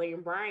or Elaine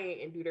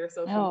Bryant and do their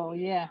social Oh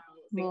media yeah. accounts.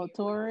 Little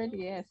Torrid.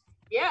 Yes.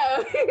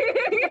 Yeah.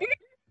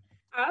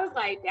 I was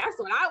like, that's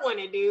what I want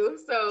to do.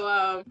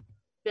 So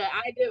the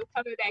idea of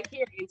coming back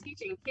here and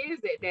teaching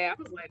kids that I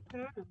was like,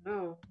 I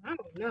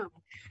don't know.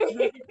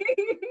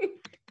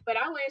 But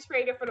I went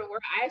straight in for the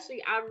work. I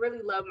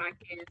really love my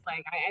kids.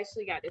 Like I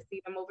actually got to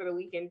see them over the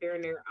weekend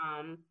during their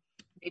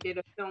they did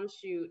a film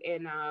shoot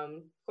and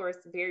of course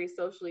very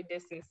socially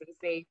distanced and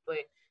safe, but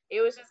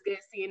it was just good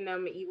seeing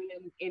them even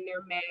in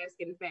their mask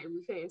and the fact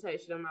we couldn't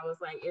touch them. I was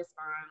like, it's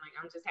fine. Like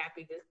I'm just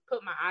happy to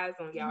put my eyes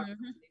on y'all.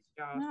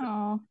 Y'all.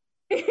 Oh.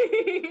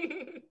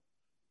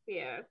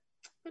 Yeah.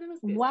 But it was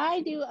good.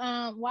 Why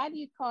do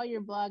you call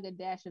your blog a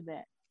dash of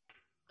that?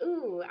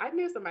 Ooh, I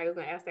knew somebody was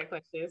gonna ask that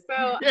question.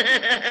 So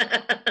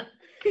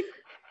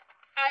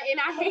and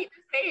I hate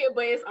to say it,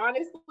 but it's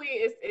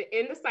an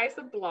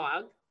indecisive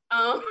blog.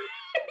 Um,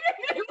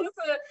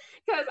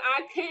 because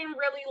I couldn't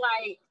really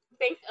like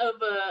think of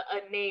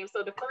a name.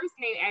 So the first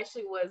name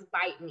actually was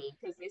Bite Me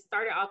because it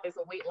started off as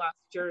a weight loss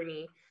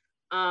journey.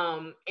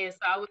 And so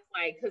I was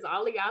like, because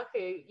all of y'all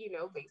could,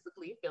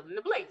 basically fill in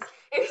the blanks.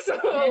 And so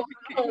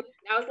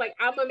I was like,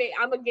 I'm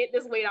gonna get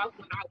this weight off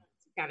when I want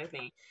to, kind of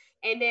thing.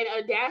 And then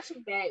a dash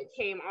of that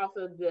came off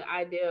of the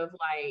idea of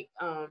like,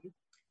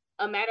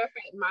 a matter of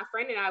fact, my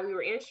friend and I, we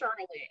were in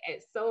Charlotte at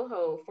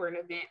Soho for an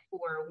event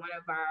for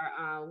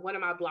one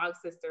of my blog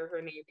sister.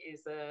 Her name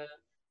is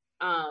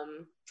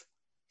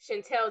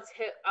Chantel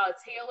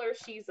Taylor.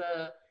 She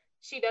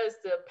does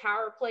the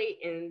power plate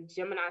in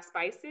Gemini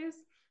Spices.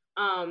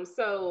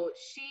 So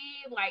she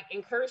like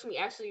encouraged me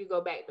actually to go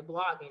back to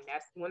blogging.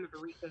 That's one of the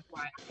reasons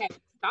why I had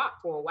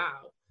stopped for a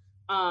while.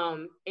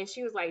 And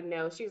she was like,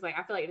 no, she was like,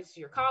 I feel like this is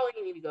your calling.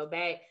 You need to go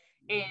back.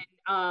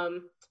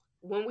 And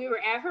when we were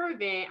at her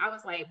event, I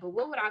was like, but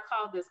what would I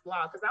call this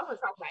blog? Because I want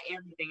to talk about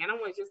everything. I don't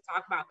want to just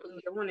talk about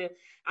food.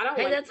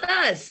 Hey, that's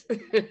us.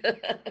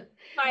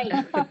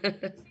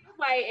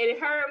 Like, and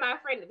her and my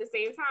friend at the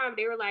same time,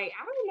 they were like,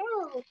 I don't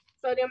know.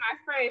 So then my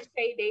friend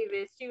Shay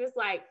Davis, she was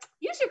like,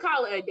 "You should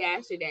call it a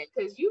dash of that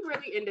because you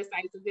really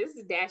indecisive. This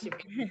is dash of that."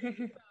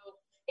 So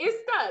it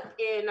stuck,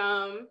 and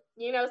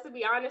to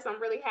be honest,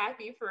 I'm really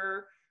happy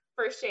for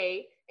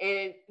Shay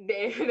and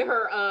then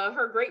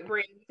her great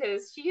brain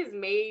because she has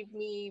made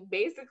me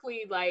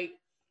basically like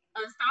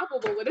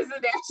unstoppable. What is a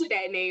dash of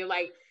that name?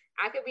 Like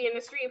I could be in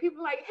the street and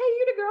people are like, "Hey,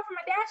 you the girl from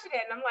a dash of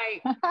that," and I'm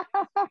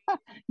like,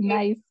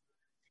 Nice.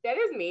 "That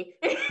is me."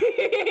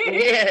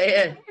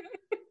 Yeah.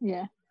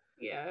 Yeah.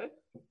 Yeah.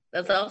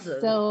 That's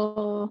awesome.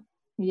 So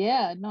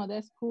yeah, no,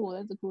 that's cool.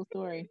 That's a cool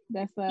story.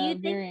 That's Do you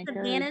very think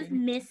Savannah's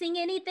encouraging. missing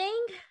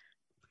anything?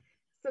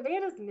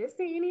 Savannah's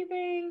missing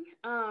anything?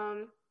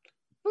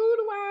 Food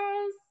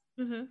wise,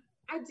 Mm-hmm.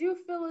 I do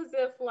feel as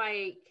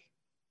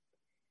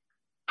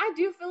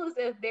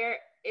if there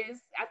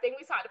is, I think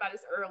we talked about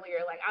this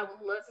earlier. Like I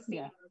would love to see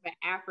more of an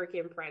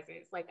African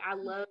presence. Like I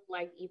love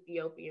like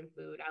Ethiopian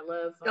food. I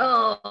love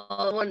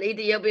I want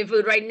Ethiopian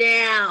food right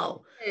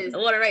now. I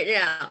want it right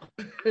now.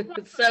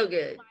 It's so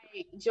good.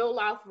 Like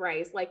jollof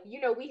rice. Like,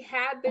 we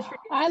had the tradition.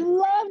 I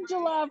love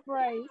jollof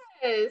rice.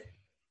 Yes.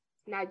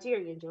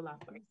 Nigerian jollof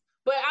rice.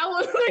 But I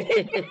was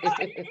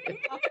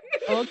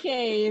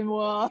okay,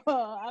 well,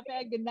 I've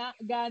had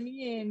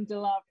Ghanaian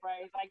jollof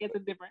rice. I guess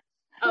it's different.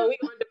 Oh, we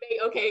gonna debate.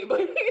 Okay, but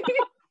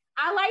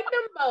I like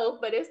them both,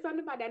 but it's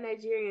something about that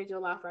Nigerian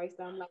jollof rice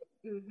that I'm like,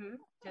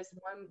 just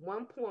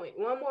one more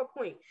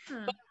point.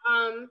 But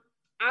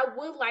I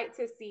would like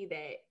to see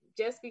that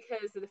just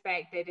because of the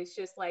fact that it's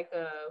just like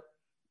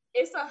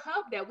it's a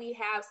hub that we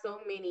have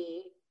so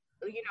many,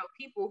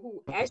 people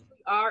who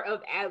actually are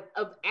of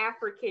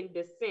African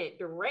descent,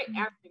 direct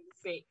African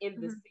descent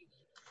in the city.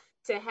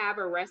 To have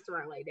a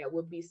restaurant like that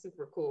would be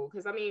super cool.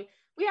 Because I mean,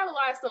 we have a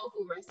lot of soul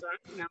food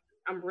restaurants, and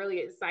I'm really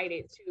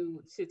excited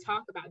to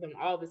talk about them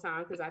all the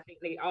time because I think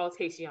they all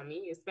taste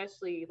yummy,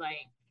 especially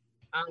like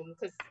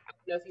because I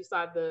don't know if you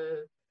saw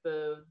the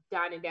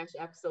Dine and Dash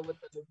episode with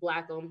the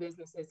Black owned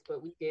businesses,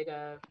 but we did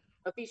a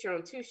feature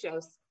on 2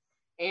 shows,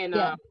 and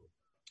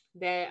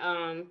that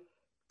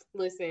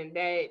listen,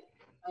 that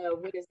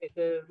what is it,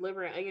 the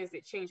liver and onions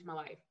that changed my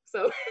life.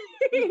 So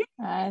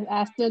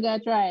I still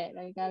gotta try it.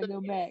 I gotta go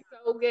back.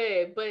 So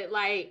good, but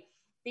like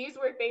these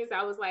were things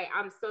I was like,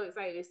 I'm so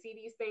excited to see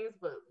these things,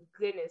 but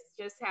goodness,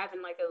 just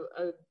having like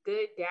a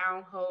good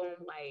down home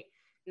like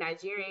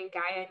Nigerian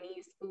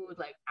Guyanese food,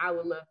 like I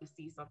would love to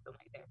see something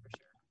like that for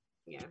sure.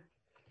 Yeah.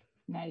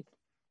 Nice.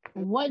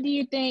 What do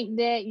you think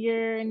that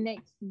your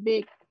next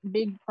big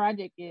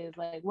project is?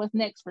 Like, what's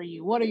next for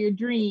you? What are your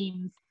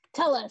dreams?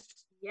 Tell us.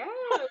 Yeah.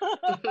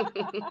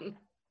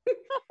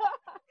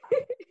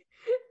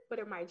 What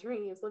are my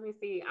dreams? Let me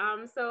see.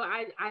 So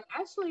I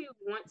actually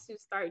want to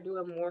start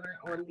doing more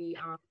on the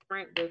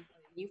front with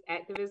youth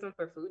activism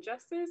for food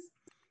justice.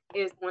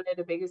 Is one of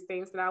the biggest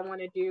things that I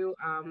want to do.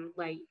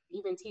 Like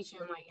even teaching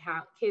like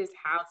how to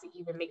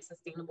even make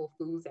sustainable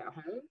foods at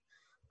home.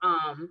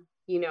 I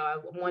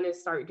want to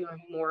start doing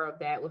more of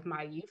that with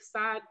my youth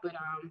side, but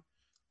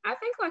I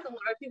think like a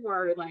lot of people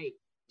are like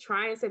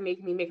trying to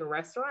make me make a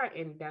restaurant,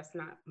 and that's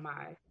not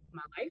my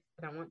life,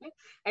 but I want that.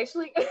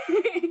 Actually,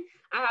 I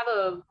have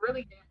a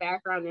really good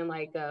background in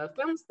like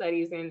film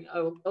studies, and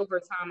over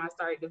time I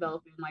started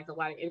developing like a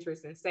lot of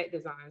interest in set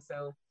design.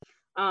 So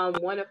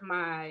one of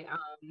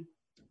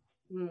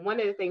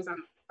the things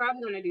I'm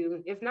probably going to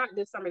do, if not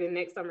this summer, the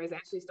next summer, is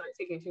actually start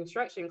taking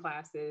construction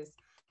classes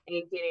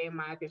and getting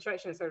my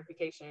construction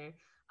certification.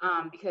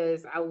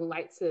 Because I would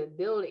like to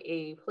build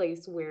a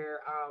place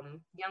where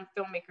young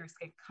filmmakers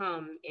can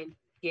come and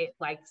get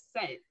like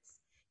sets.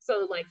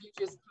 So like you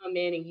just come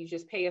in and you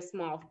just pay a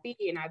small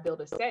fee, and I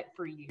build a set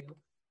for you,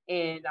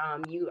 and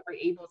you are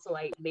able to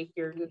like make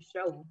your new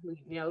show.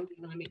 You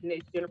want to make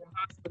the General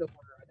Hospital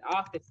or the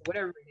Office or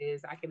whatever it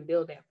is. I can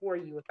build that for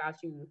you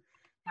without you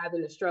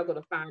having to struggle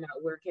to find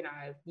out where can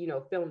I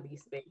film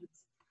these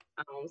things.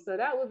 So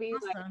that would be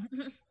awesome.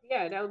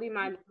 that would be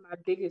my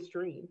biggest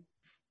dream.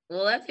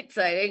 Well, that's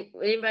exciting.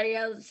 Anybody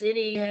else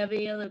have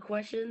any other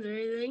questions or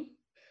anything?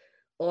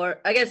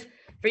 Or I guess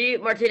for you,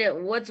 Martina,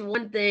 what's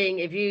one thing,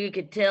 if you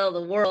could tell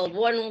the world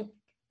one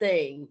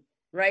thing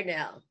right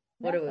now,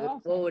 what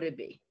would it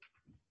be?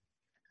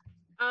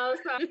 So I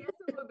guess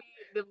it would be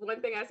the one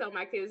thing I tell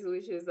my kids,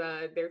 which is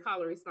their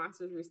calling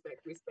responses,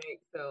 respect.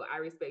 So I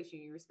respect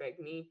you, you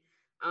respect me.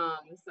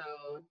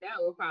 So that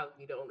would probably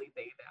be the only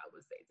thing that I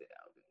would say to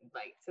them,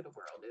 like to the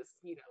world, is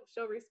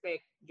show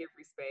respect, give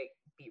respect,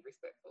 be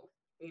respectful.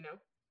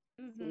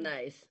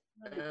 Nice.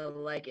 I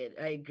like it.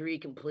 I agree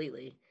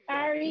completely.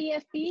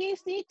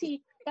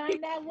 RESPECT.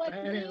 Find out what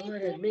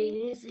it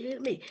means to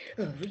me.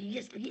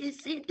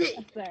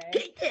 RESPECT.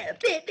 Sorry. Yeah,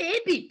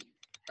 baby.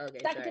 Okay,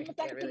 sorry.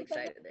 Got really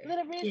excited there.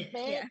 Little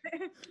respect.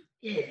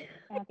 Yeah.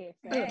 Okay,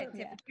 so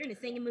You're in a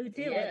singing mood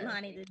too,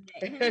 Lonnie,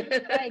 today.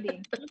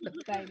 Exciting.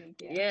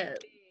 Yeah.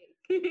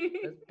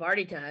 It's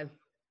party time.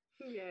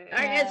 Yeah.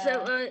 All right,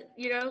 so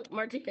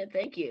Martina,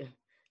 thank you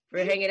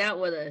for hanging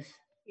out with us.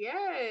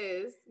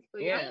 Yes.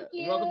 Yeah.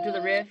 Welcome to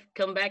the Riff.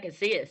 Come back and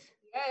see us.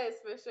 Yes,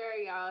 for sure,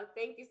 y'all.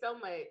 Thank you so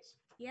much.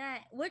 Yeah.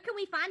 Where can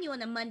we find you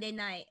on a Monday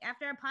night?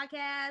 After our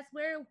podcast,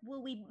 where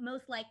will we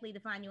most likely to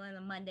find you on a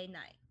Monday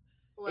night?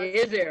 Well,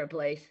 Is there a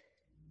place?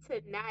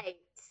 tonight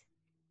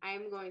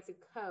I'm going to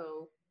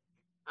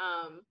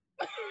um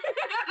 $3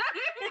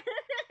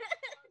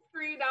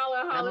 I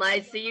holiday.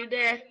 might see you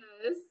there.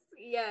 Yes,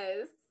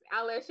 yes.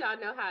 I'll let y'all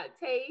know how it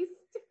tastes.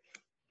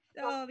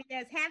 Oh,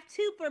 yes. Have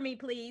two for me,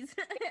 please.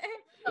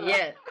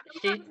 Yeah, The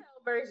she. mocktail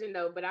version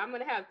though, but I'm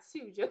gonna have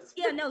two just.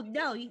 Yeah, no.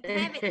 You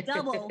have it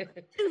double.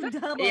 Two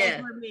doubles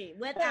Yeah. for me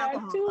with Yeah,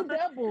 alcohol. 2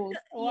 doubles.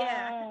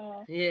 Yeah.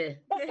 Wow. Yeah,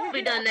 we'll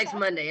be done next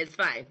Monday. It's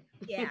fine.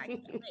 Yeah, I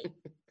can't wait.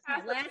 It's my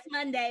Have last some-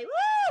 Monday.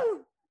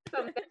 Woo!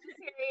 some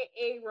vegetarian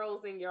egg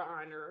rolls in your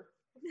honor.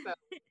 So.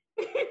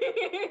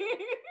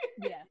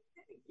 Yeah.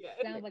 Yeah.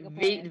 Sounds like a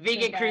plan.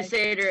 Vegan So, guys,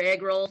 Crusader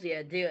egg rolls.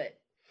 Yeah, do it.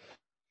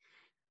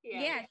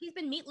 Yeah, she's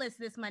been meatless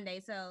this Monday,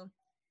 so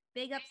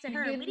big ups to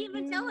her. We didn't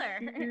even tell her.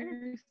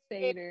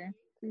 Crusader.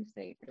 It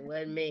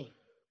wasn't me.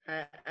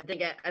 I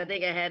think I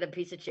had a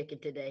piece of chicken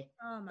today.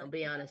 Oh my I'll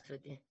be honest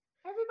with you.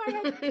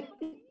 Everybody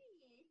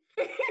has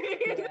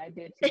Yeah, I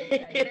did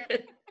too.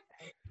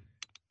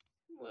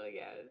 Well,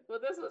 yeah. Well,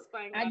 this was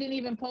fun. I didn't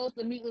even post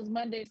the Meatless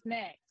Monday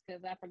snacks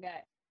because I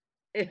forgot.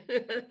 You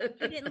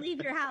didn't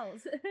leave your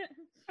house.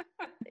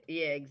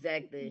 Yeah,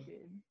 exactly.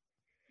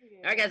 Yeah.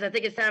 All right, guys. I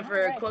think it's time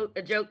for a quote,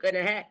 a joke, and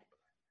a hack.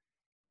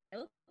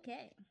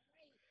 Okay.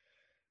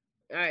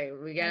 All right,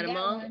 we got I them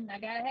got all. one. I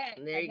got a hack.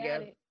 There I you got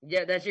go. it.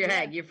 Yeah, that's your Yeah.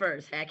 hack. You're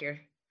first, hacker.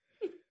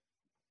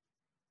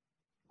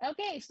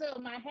 Okay, so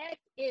my hack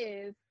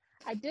is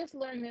I just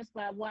learned this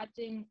by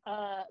watching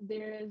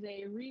there is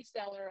a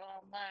reseller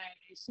online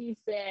and she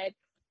said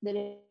that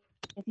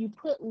if you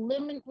put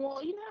lemon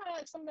oil, you know how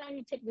like, sometimes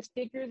you take the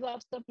stickers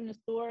off stuff in the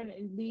store and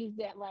it leaves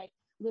that like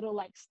little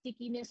like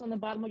stickiness on the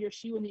bottom of your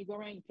shoe and you go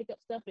around and pick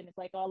up stuff and it's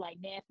like all like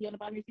nasty on the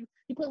bottom of your shoe.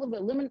 You put a little bit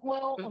of lemon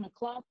oil on a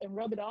cloth and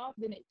rub it off,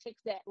 then it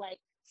takes that like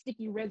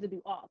sticky residue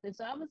off. And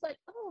so I was like,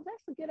 oh,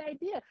 that's a good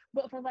idea.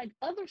 But for like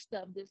other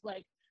stuff that's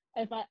like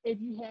if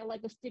you had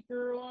like a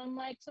sticker on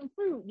like some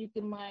fruit, you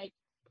can like,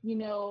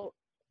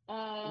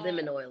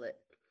 Lemon oil it.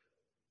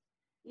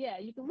 yeah,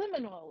 you can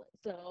lemon oil it.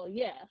 So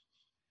yeah.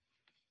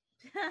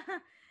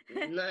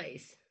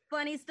 Nice.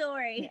 Funny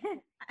story. Go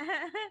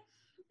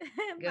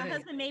My ahead.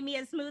 husband made me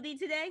a smoothie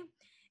today.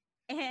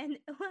 And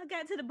I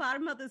got to the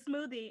bottom of the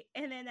smoothie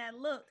and then I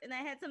looked and I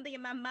had something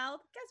in my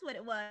mouth. Guess what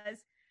it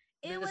was?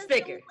 It The was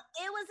sticker.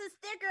 It was a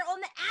sticker on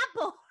the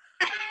apple.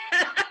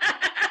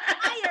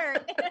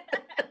 Fired.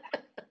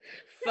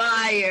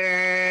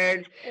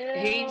 Fired.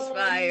 He's Oh,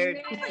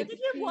 fired. I was like, did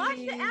you wash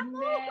the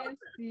apple?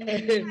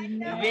 Nasty,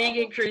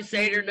 Vegan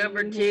Crusader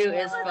number 2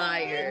 is Big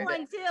fired.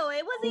 one too.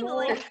 It wasn't even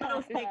like a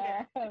little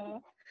sticker.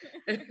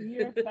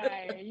 You're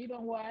fired. You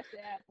don't wash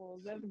the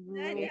apples. That's I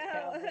gross.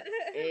 know.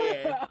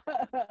 Yeah.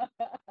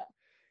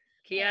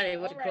 Kiani,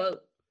 what's your All right.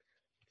 quote?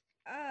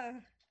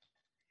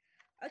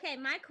 Okay,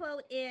 my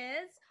quote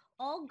is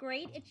all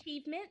great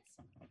achievements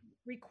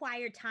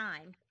require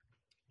time.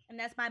 And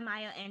that's by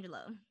Maya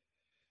Angelou.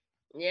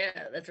 Yeah,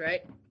 that's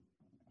right.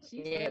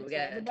 She's Yeah, so we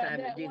got excited about time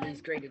to that do one.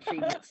 these great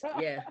achievements.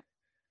 Yeah.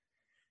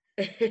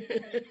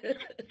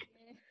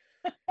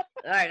 All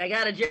right, I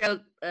got a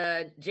joke.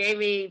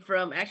 Jamie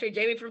from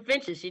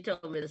Finches. She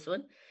told me this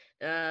one,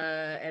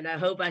 and I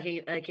hope I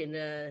can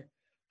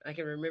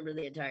remember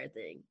the entire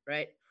thing.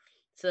 Right.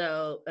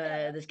 So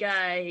this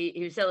guy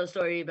he was telling a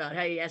story about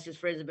how he asked his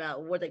friends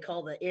about what they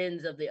call the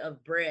ends of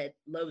bread,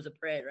 loaves of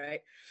bread.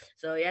 Right.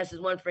 So he asked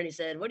his one friend. He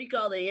said, "What do you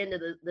call the end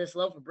of this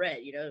loaf of bread?"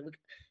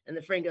 And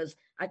the friend goes,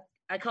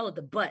 "I call it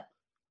the butt."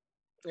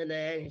 And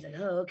then he's like,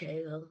 "Oh,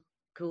 okay, well,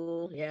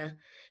 cool, yeah."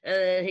 And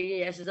then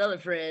he asked his other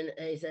friend,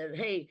 and he said,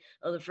 "Hey,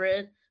 other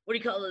friend, what do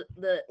you call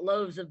the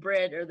loaves of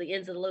bread or the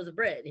ends of the loaves of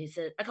bread?" And he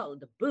said, "I call it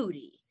the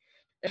booty."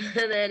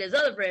 And then his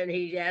other friend,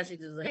 he asked, he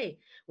says, "Hey,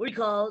 what do you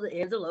call the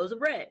ends of loaves of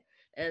bread?"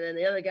 And then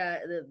the other guy,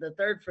 the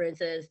third friend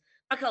says,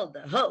 "I call it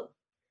the hoe."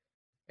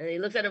 And he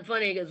looks at him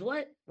funny. He goes,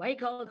 "What? Why you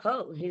call it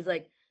hoe?" And he's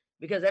like,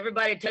 "Because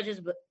everybody touches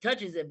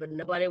it, but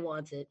nobody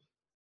wants it."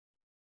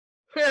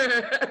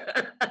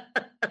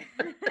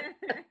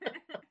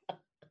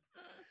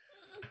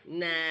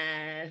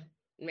 Nah.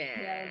 Yeah,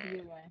 it was a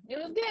good one. It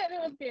was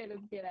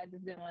good. I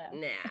just didn't laugh.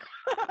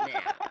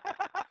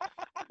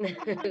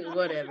 Nah.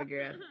 Whatever,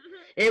 girl.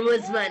 It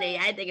was funny.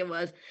 I think it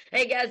was.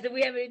 Hey, guys, do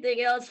we have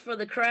anything else for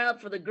the crowd,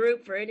 for the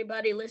group, for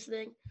anybody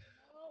listening?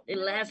 Any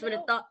last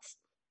minute thoughts?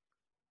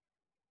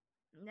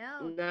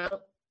 No.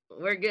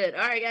 We're good.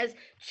 All right, guys.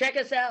 Check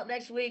us out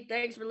next week.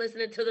 Thanks for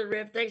listening to the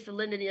Riff. Thanks for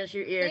lending us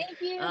your ear.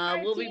 Thank you.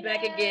 We'll be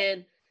back Martina.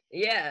 again.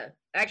 Yeah.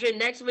 Actually,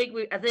 next week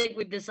I think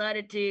we've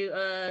decided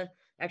to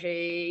I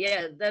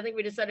think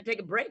we decided to take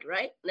a break,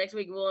 right? Next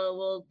week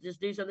we'll just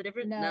do something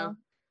different. No.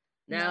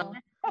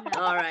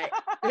 All right.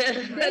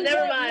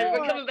 Never mind.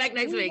 We're coming back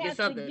next week or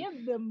something.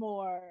 Give them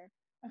more.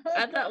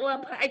 I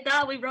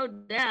thought we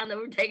wrote down that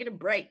we're taking a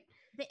break.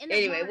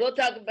 Anyway, we'll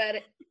talk about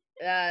it.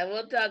 Yeah,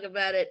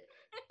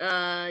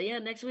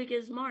 next week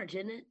is March,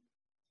 isn't it?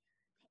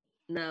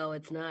 No,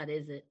 it's not,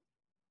 is it?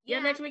 Yeah,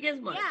 next week is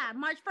March. Yeah,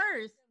 March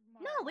 1st.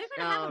 No, we're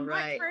gonna have a March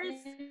right.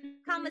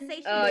 1st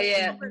conversation. Oh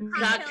yeah, over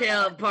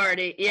cocktail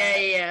party.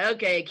 Yeah.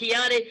 Okay,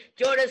 Kiani,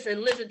 join us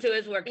and listen to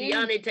us where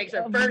Kiani takes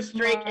her first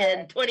drink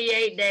in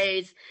 28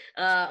 days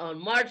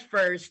on March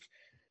 1st,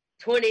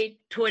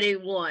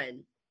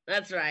 2021.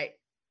 That's right.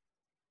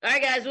 All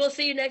right, guys, we'll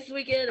see you next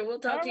weekend, and we'll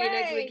talk to you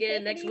next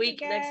weekend, next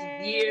week,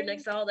 next year,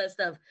 next all that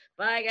stuff.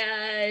 Bye,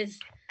 guys.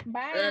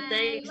 Bye.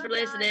 Thanks for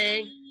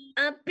listening.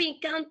 I'm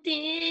pink on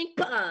ding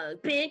pong,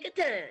 pink a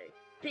tank,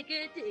 pink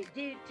a ding,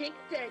 tink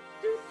a tank,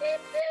 do.